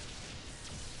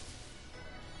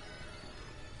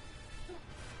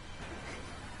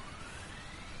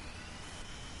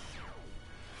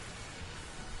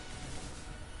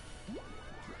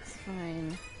 It's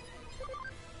fine.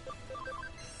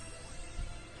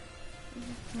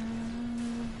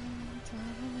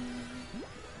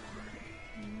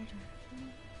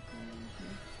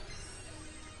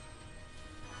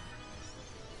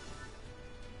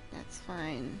 That's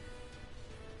fine.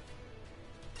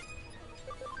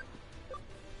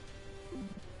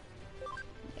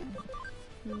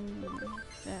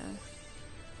 Yeah.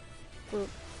 Boop.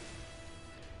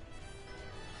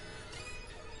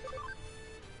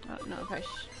 I don't know if I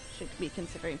should be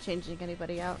considering changing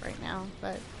anybody out right now,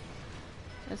 but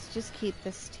let's just keep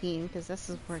this team because this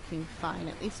is working fine,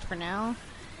 at least for now.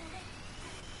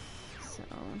 So.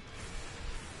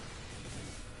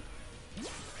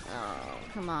 Oh,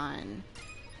 come on.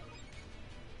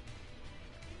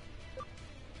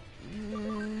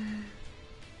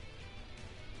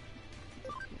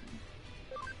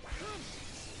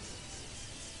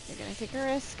 You're gonna take a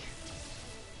risk.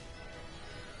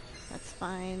 That's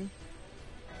fine.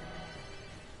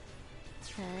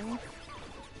 Okay.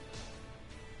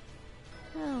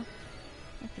 Well,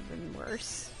 that could have been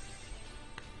worse.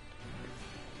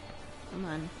 Come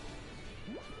on.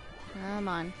 Come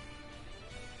on.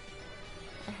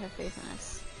 I have faith in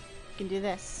us. You can do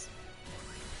this.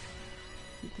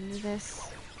 You can do this.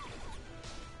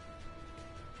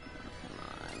 Oh, come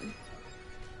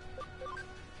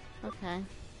on. Okay.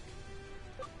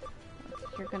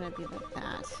 You're gonna be like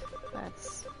that.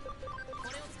 Let's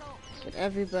get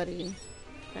everybody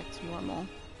back to normal.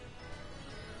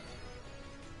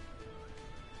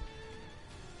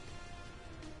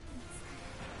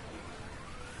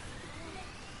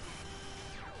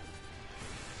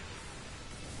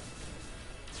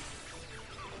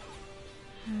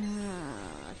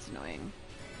 That's annoying.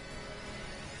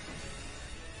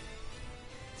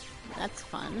 That's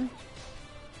fun.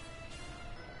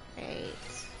 Great.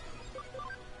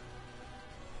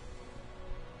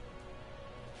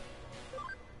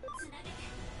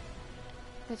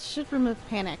 That should remove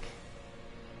panic.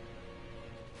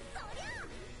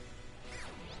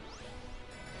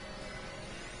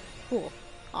 Cool.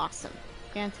 Awesome.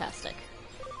 Fantastic.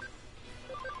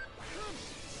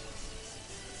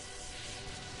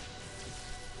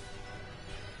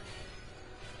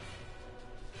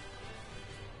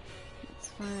 That's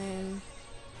fine.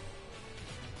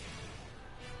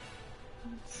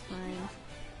 That's fine.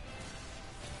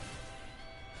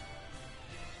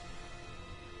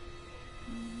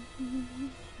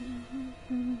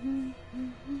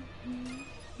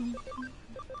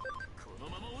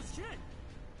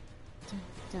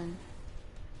 Done.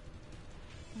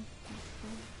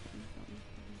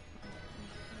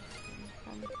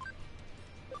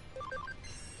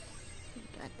 We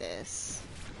got this.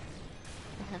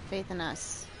 I have faith in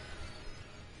us.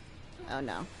 Oh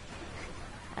no.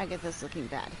 I get this looking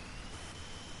bad.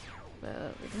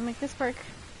 But we can make this work.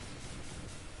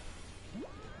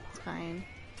 It's fine.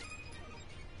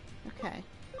 Okay.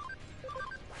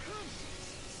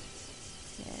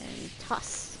 And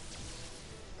toss.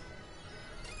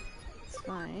 It's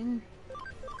fine.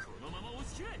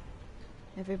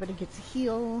 Everybody gets a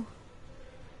heal.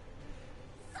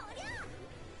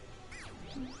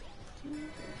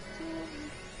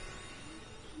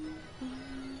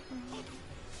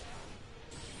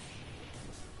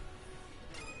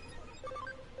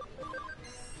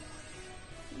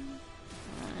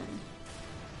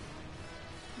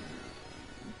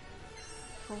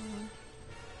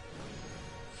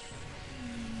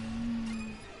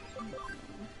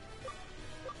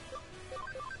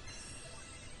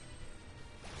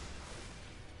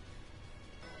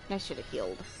 I should have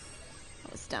healed.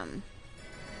 That was dumb.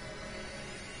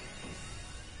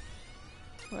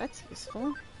 Well, that's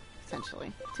useful.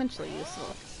 potentially. Potentially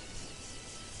useful.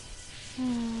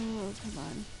 Oh, come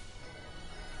on.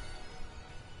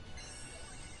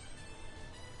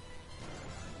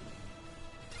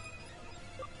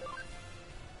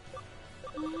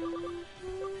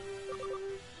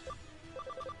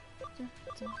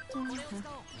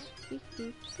 Beep,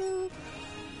 beep, boop.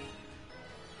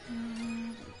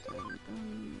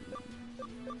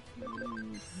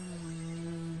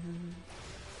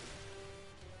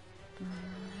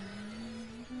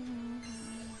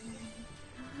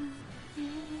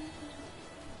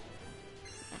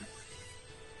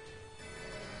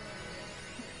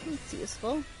 It's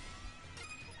useful.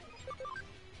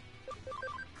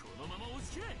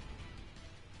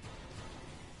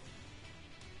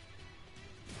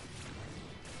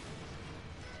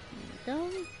 There we go.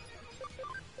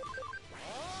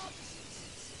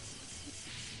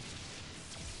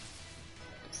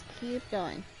 Just keep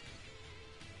going.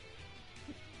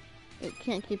 It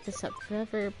can't keep this up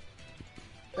forever,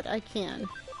 but I can.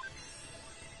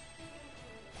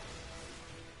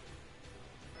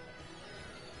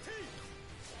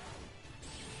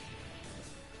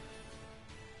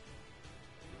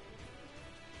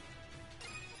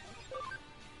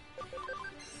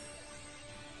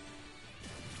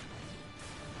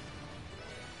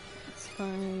 It's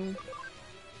fine.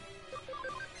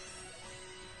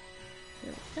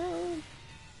 There we go.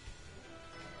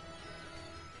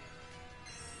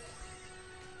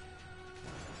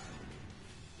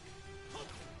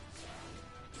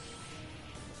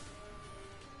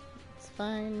 It's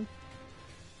fine.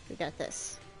 We got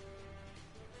this.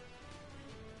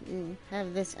 We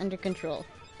have this under control.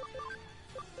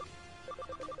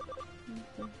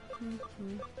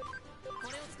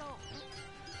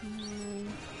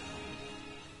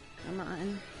 Come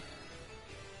on.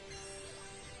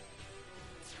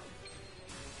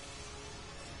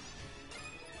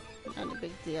 Not a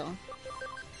big deal.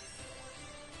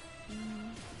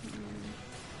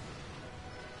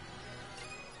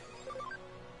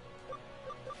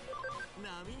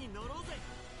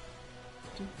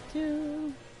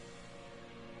 Do.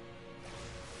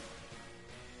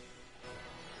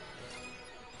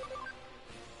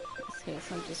 Okay,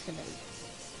 so I'm just gonna...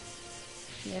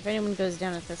 Yeah, if anyone goes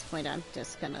down at this point, I'm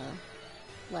just gonna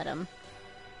let him.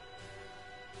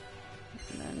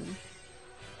 And then...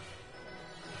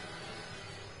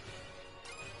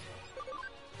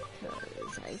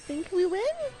 Because I think we win?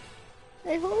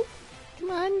 I hope?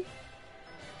 Come on.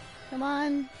 Come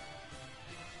on.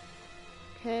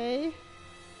 Okay.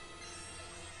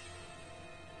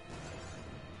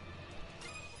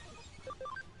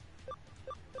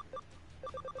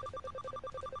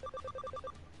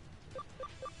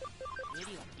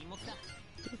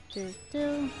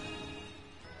 Do.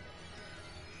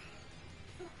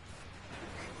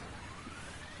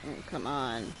 Oh, come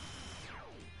on.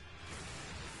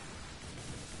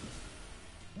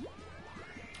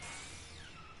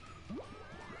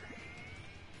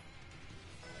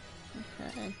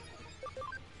 Okay.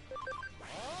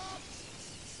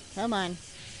 Come on.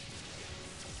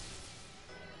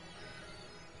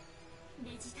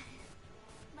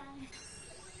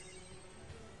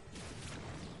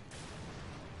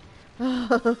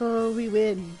 Oh, we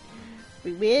win.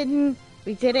 We win.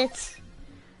 We did it.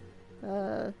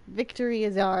 Victory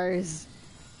is ours.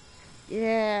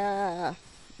 Yeah.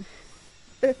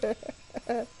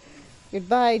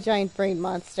 Goodbye, giant brain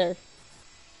monster.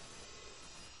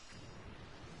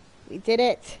 We did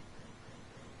it.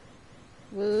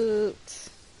 Woot.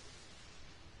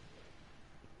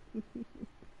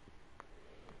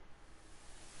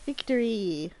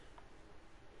 Victory.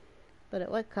 But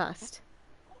at what cost?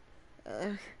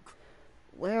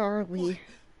 Where are we?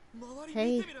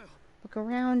 Hey, look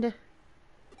around.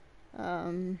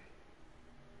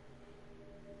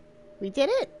 We did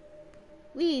it!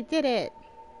 We did it!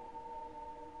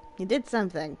 You did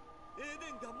something.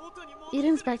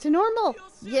 Eden's back to normal!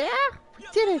 Yeah! We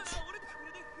did it!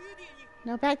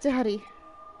 Now back to Huddy.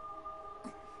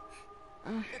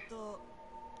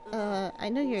 I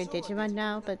know you're a Digimon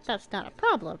now, but that's not a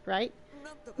problem, right?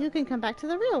 You can come back to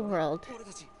the real world.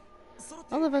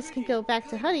 All of us can go back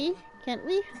to Huddy, can't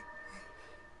we?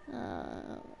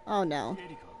 Oh no.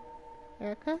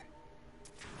 Erica?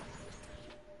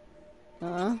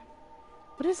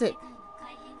 What is it?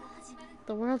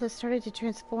 The world has started to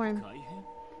transform.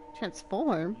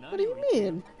 Transform? What do you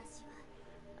mean?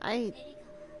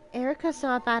 Erica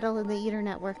saw a battle in the Eater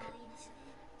Network.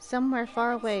 Somewhere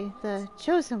far away, the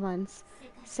Chosen Ones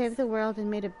saved the world and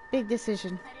made a big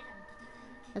decision.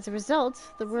 As a result,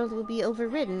 the world will be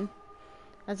overridden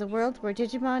as a world where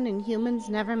Digimon and humans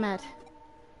never met.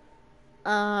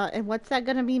 And what's that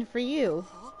gonna mean for you?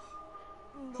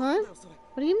 Huh?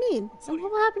 What do you mean? And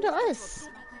what will happen to us?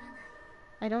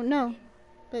 I don't know.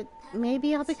 But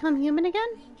maybe I'll become human again?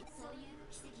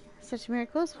 Such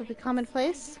miracles will be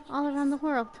commonplace all around the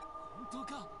world.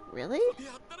 Really?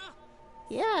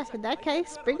 Yeah, in that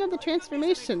case, bring on the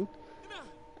transformation.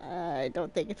 I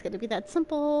don't think it's gonna be that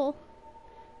simple.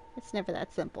 It's never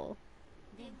that simple.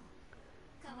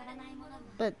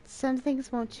 But some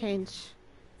things won't change.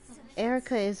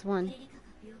 Erica is one.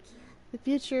 The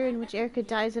future in which Erica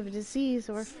dies of a disease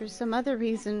or for some other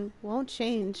reason won't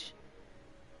change.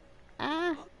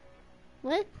 Ah,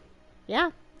 what?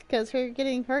 Yeah, because her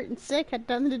getting hurt and sick had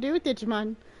nothing to do with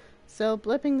Digimon. So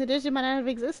blipping the Digimon out of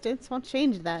existence won't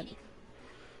change that.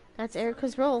 That's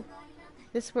Erica's role.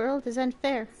 This world is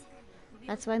unfair.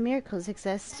 That's why miracles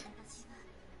exist.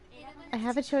 I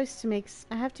have a choice to make.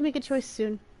 I have to make a choice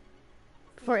soon.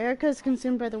 Before Erica is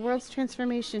consumed by the world's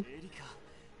transformation.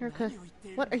 Erica,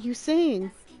 what are you saying?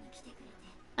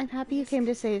 I'm happy you came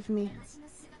to save me.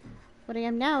 What I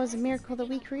am now is a miracle that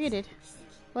we created.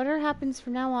 Whatever happens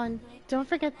from now on, don't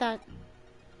forget that.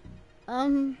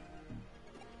 I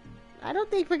don't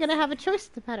think we're gonna have a choice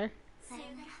in the matter.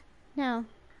 Now,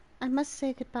 I must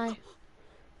say goodbye.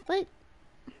 But...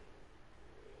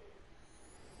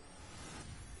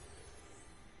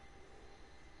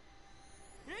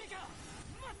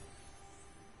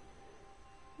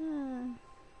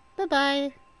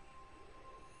 bye-bye.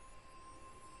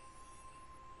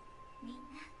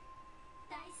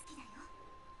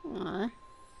 Aww.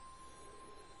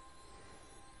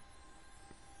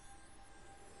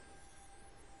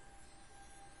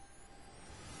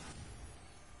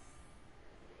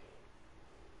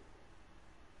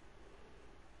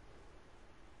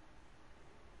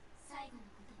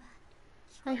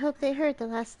 I hope they heard the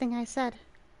last thing I said.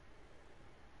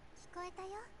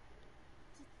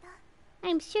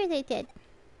 I'm sure they did.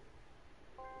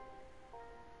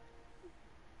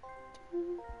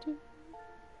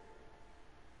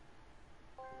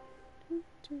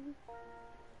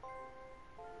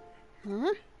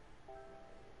 Huh?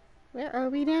 Where are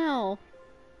we now?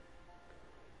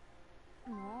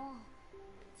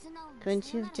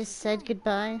 Couldn't you have just said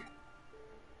goodbye?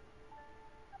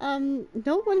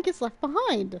 No one gets left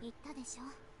behind.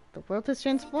 The world has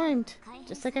transformed,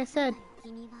 just like I said.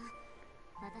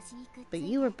 But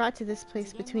you were brought to this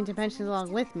place between dimensions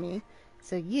along with me,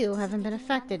 so you haven't been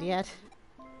affected yet.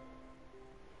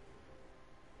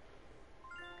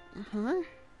 Uh-huh.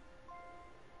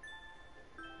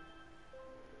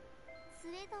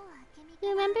 You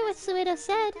remember what Suedo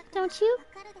said, don't you?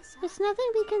 There's nothing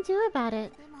we can do about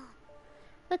it.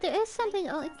 But there is something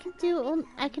I can do.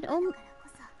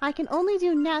 I can only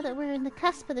do now that we're in the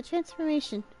cusp of the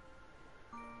transformation.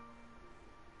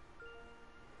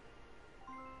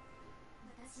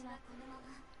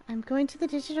 I'm going to the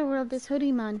digital world as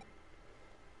Hoodimon.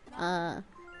 By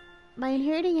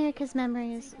inheriting Erika's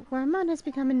memories, Wormmon has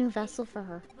become a new vessel for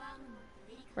her.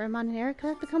 Wormmon and Erika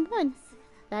have become one.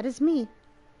 That is me.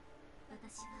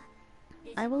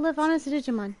 I will live on as a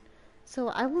Digimon, so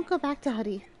I won't go back to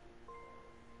Huddy.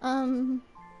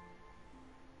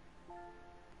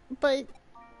 But...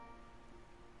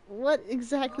 what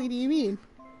exactly do you mean?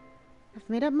 I've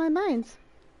made up my mind.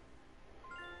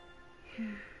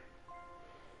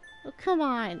 Oh, come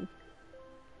on.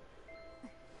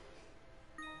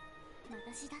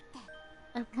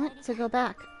 I want to go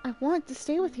back. I want to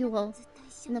stay with you all,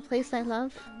 in the place I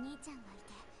love.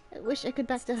 I wish I could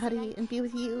back to Huddy and be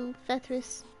with you,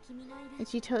 Fethris, and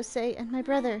Chitose, and my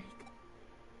brother.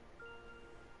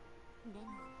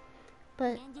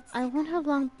 But I won't have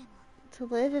long to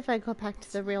live if I go back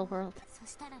to the real world.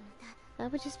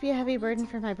 That would just be a heavy burden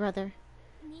for my brother.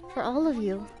 For all of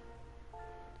you.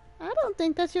 I don't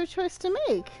think that's your choice to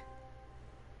make.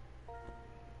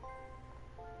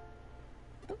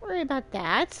 Don't worry about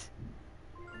that.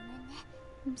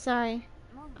 I'm sorry.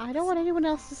 I don't want anyone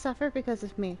else to suffer because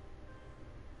of me.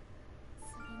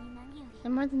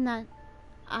 And more than that,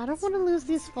 I don't want to lose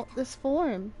this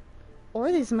form.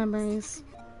 Or these memories.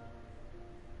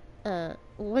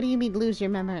 What do you mean lose your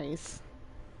memories?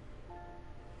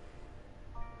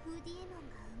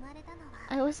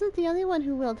 I wasn't the only one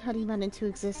who willed Hoodimon into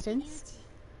existence.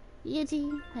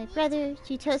 Yuji, my brother,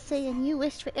 Chitose, and you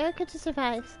wished for Erika to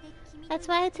survive. That's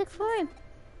why I took form.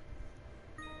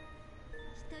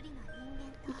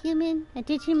 A human, a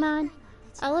Digimon,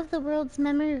 all of the world's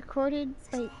memory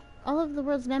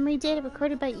data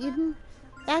recorded by Eden,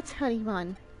 that's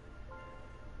Hoodimon.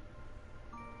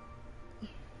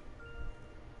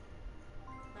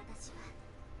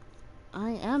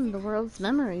 I am the world's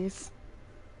memories.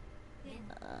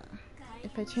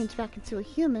 if I change back into a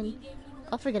human,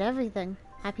 I'll forget everything.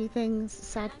 Happy things,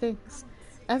 sad things,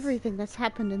 everything that's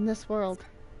happened in this world.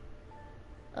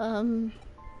 I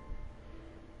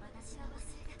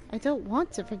don't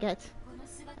want to forget,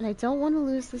 and I don't want to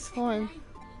lose this form.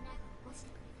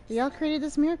 We all created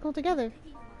this miracle together.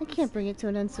 I can't bring it to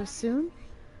an end so soon.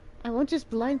 I won't just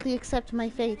blindly accept my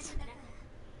fate.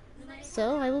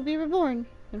 So I will be reborn,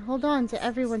 and hold on to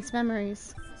everyone's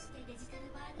memories.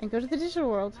 And go to the digital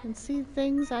world and see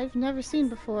things I've never seen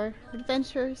before.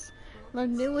 Adventures,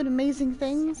 learn new and amazing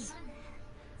things.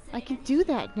 I can do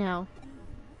that now.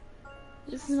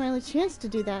 This is my only chance to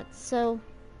do that, so...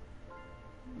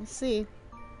 Let's see.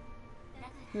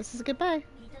 This is goodbye.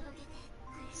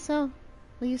 So,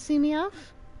 will you see me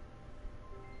off?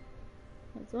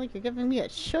 It's like you're giving me a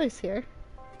choice here.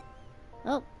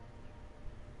 Well,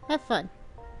 have fun.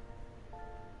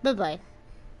 Bye-bye.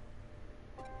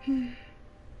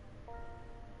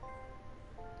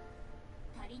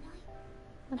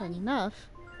 Not enough.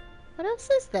 What else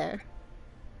is there?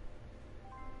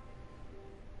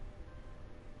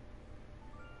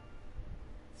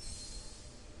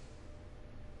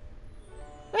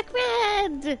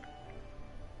 Recommend!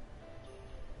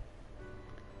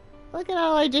 Look at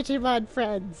all our Digimon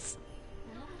friends.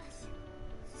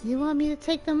 You want me to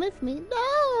take them with me?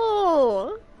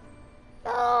 No!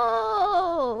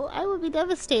 No! I would be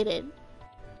devastated.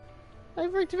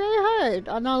 I've worked very hard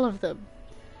on all of them.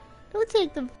 Don't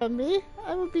take them from me.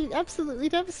 I would be absolutely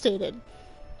devastated.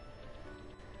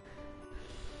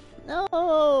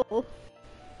 No!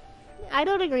 I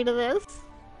don't agree to this.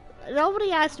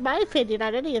 Nobody asked my opinion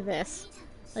on any of this.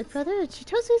 My brother and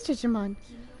Chitosu's Digimon.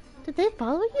 Did they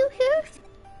follow you here?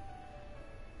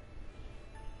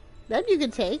 Then you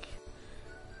can take.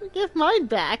 Give mine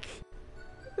back.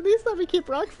 At least let me keep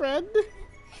Rock Friend.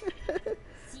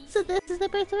 So this is the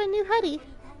birth of a new Huddy.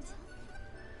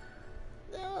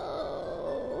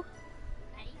 No.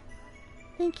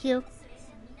 Thank you.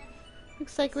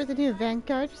 Looks like we're the new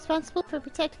Vanguard responsible for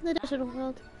protecting the digital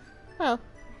world. Well,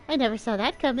 I never saw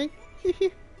that coming.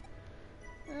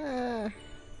 I'm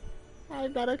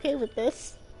not okay with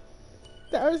this.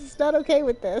 I was not okay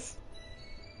with this.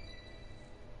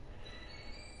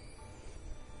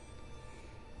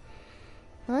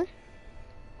 Huh?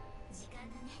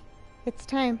 It's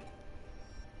time.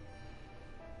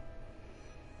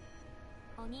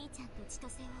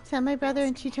 Tell my brother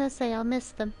and Chitose I'll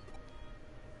miss them.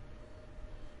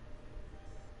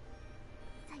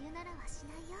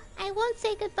 I won't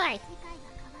say goodbye.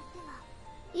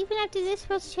 Even after this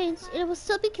world's changed, it will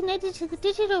still be connected to the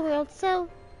digital world, so...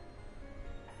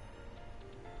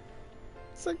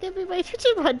 So give me my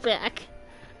Digimon back.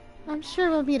 I'm sure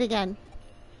we'll meet again.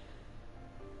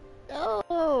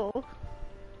 No!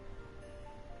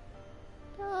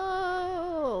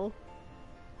 No!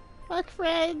 Rock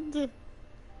Friend!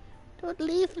 Don't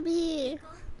leave me!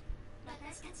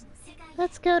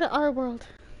 Let's go to our world.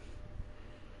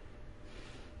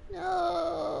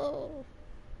 No!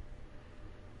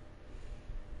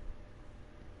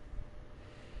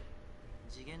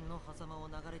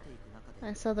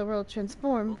 I saw the world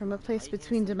transform from a place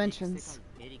between dimensions.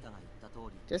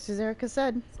 Just as Erika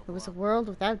said, it was a world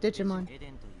without Digimon.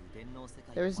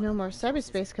 There was no more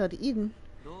cyberspace called Eden.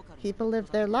 People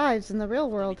lived their lives in the real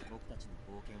world.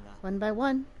 One by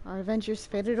one, our adventures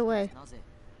faded away.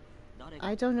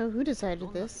 I don't know who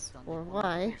decided this, or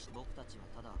why.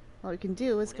 All we can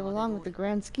do is go along with the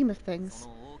grand scheme of things,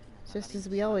 just as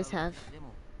we always have.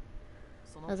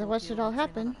 As I watched it all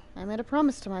happen, I made a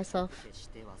promise to myself.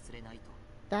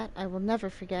 That I will never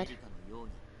forget.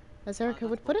 As Erika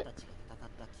would put it,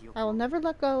 I will never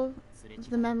let go of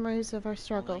the memories of our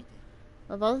struggle,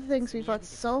 of all the things we fought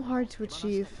so hard to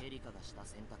achieve.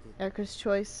 Erika's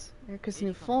choice, Erika's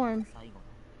new form,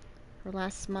 her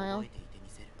last smile.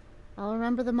 I'll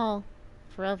remember them all,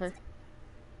 forever.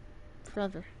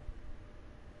 Forever.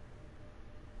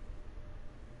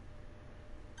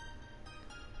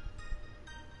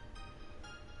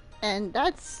 And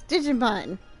that's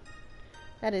Digimon.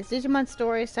 That is Digimon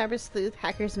Story, Cyber Sleuth,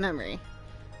 Hacker's Memory.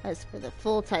 As for the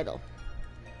full title.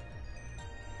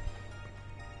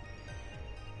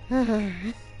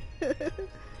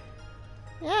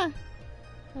 Yeah.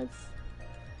 That's...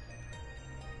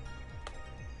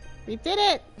 We did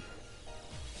it!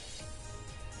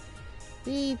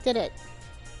 We did it.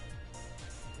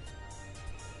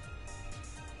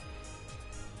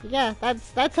 Yeah,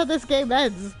 that's how this game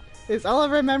ends. Is all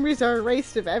of our memories are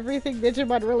erased of everything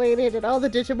Digimon related, and all the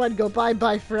Digimon go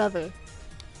bye-bye forever.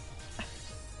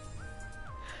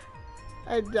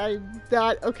 And I'm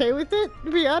not okay with it,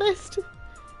 to be honest.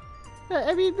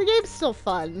 I mean, the game's still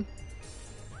fun.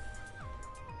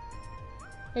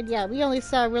 And yeah, we only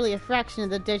saw really a fraction of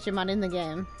the Digimon in the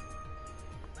game.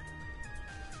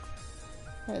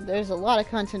 And there's a lot of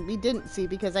content we didn't see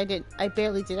because I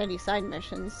barely did any side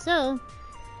missions. So,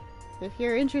 if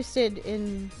you're interested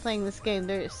in playing this game,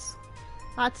 there's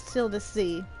lots still to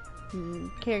see,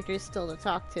 and characters still to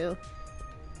talk to.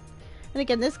 And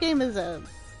again, this game is a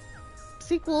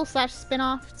sequel slash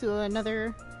spin-off to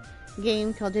another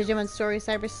game called Digimon Story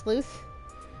Cyber Sleuth.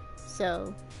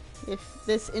 So, if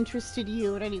this interested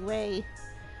you in any way,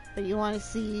 that you want to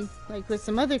see like what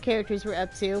some other characters were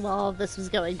up to while all of this was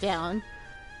going down,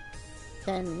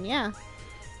 then yeah,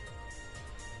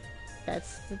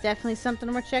 that's definitely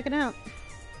something worth checking out.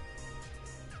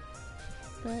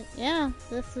 But yeah,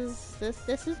 this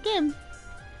is game.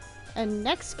 And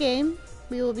next game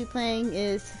we will be playing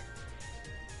is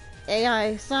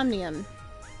AI Somnium,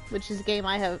 which is a game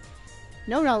I have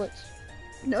no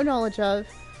knowledge of.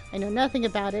 I know nothing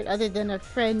about it other than a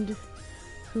friend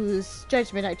whose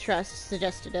judgment I trust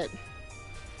suggested it.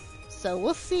 So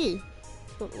we'll see.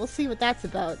 We'll see what that's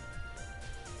about.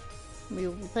 We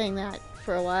will be playing that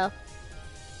for a while.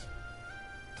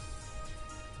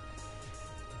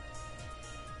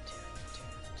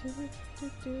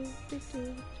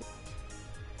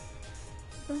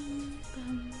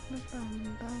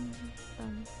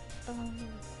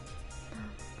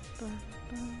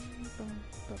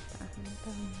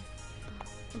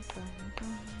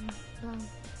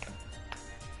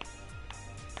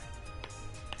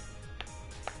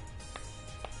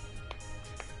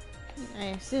 I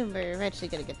assume we're eventually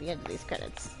gonna get the end of these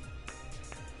credits.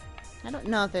 I don't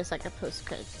know if there's like a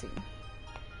post-credit scene.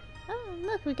 Oh,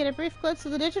 look, we get a brief glimpse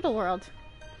of the digital world.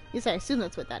 Yes, I assume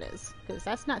that's what that is, because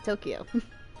that's not Tokyo.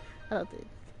 I don't think.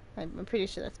 I'm pretty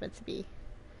sure that's meant to be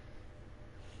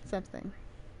something.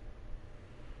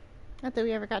 Not that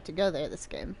we ever got to go there this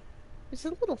game. Which is a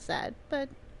little sad, but,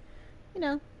 you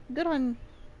know, good on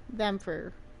them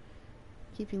for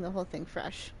keeping the whole thing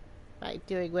fresh by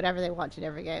doing whatever they want in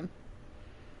every game.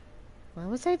 What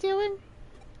was I doing?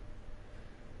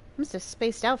 I must have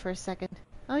spaced out for a second.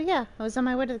 Oh yeah, I was on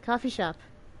my way to the coffee shop.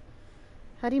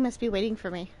 Huddy must be waiting for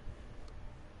me.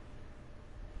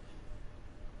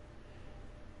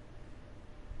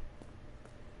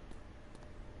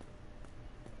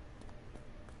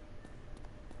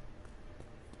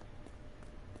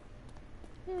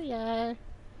 Here we are.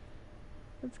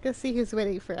 Let's go see who's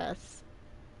waiting for us.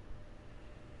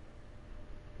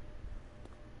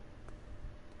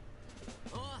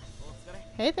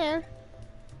 Hey there.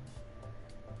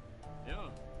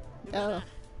 Oh.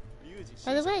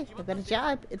 By the way, I've got a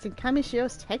job. It's in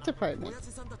Kamishiro's tech department.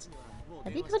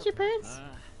 Have you called your parents?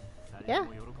 Yeah.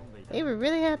 They were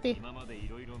really happy.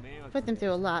 Put them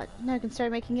through a lot. Now I can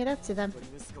start making it up to them.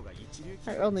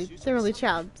 Their only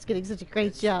child is getting such a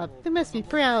great job. They must be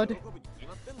proud.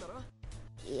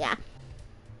 Yeah.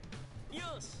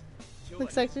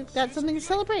 Looks like we've got something to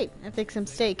celebrate. I think some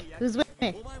steak. Who's with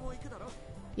me?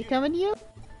 You coming, you?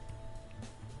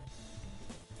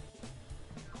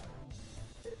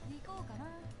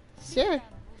 Sure.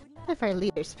 If our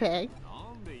leader's paying.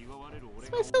 It's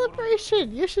my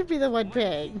celebration. You should be the one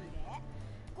paying.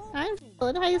 I'm still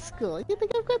in high school. You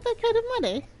think I've got that kind of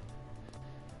money?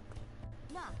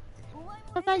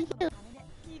 How about you?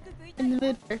 In the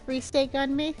mood for free steak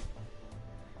on me?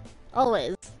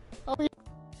 Always. Always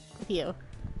with you.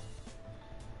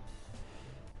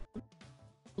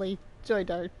 We joined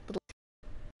our little...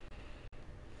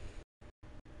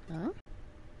 Huh?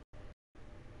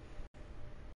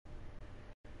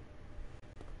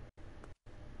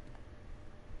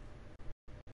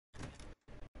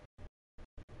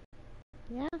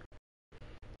 Yeah.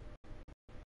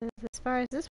 As far as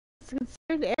this is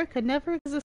concerned, Erica never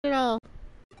existed at all.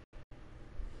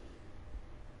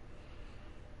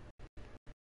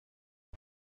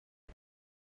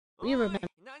 We remember.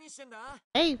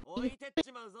 Hey,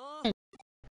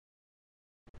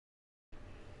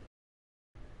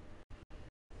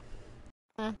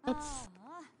 that's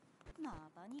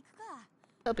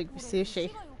hoping for sushi.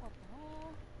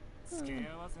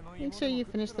 Make sure you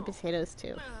finish the potatoes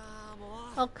too.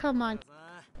 Oh, come on.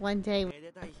 One day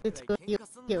it's good you.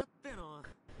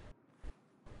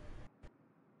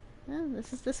 Oh,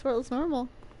 this world's normal.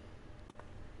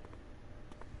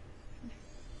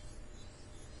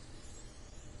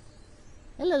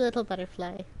 Hello, little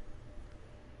butterfly.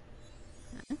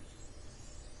 Huh?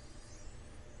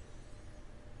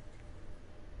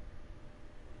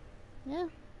 Yeah.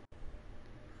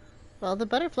 Well, the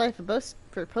butterfly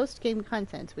for post-game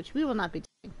content, which we will not be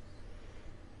doing,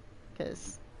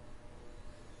 because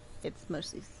it's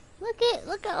mostly look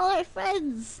at all our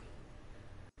friends.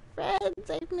 Friends,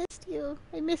 I've missed you.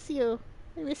 I miss you.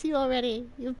 I miss you already.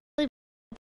 You've played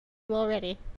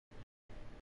already.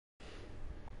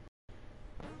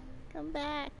 Come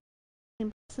back.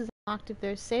 This is unlocked if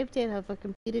there's save data of a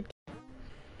completed game.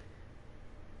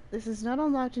 This is not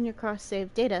unlocked in your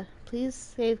cross-save data. Please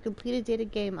save completed data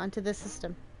game onto the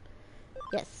system.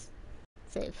 Yes.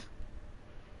 Save.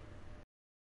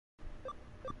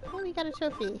 Oh, we got a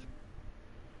trophy.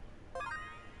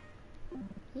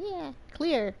 Yeah,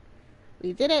 clear.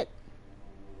 We did it.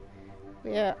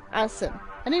 We are awesome.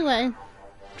 Anyway,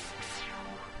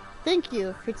 thank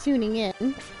you for tuning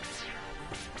in.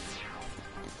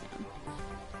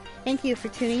 Thank you for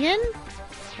tuning in.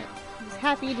 I was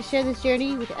happy to share this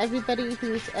journey with everybody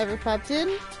who's ever popped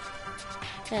in.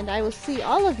 And I will see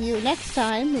all of you next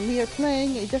time when we are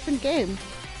playing a different game.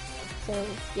 So,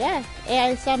 yeah,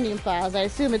 AI Somnium Files. I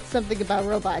assume it's something about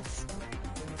robots.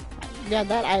 Yeah,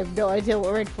 that I have no idea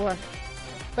what we're in for.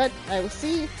 But I will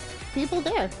see people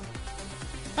there.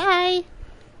 Bye!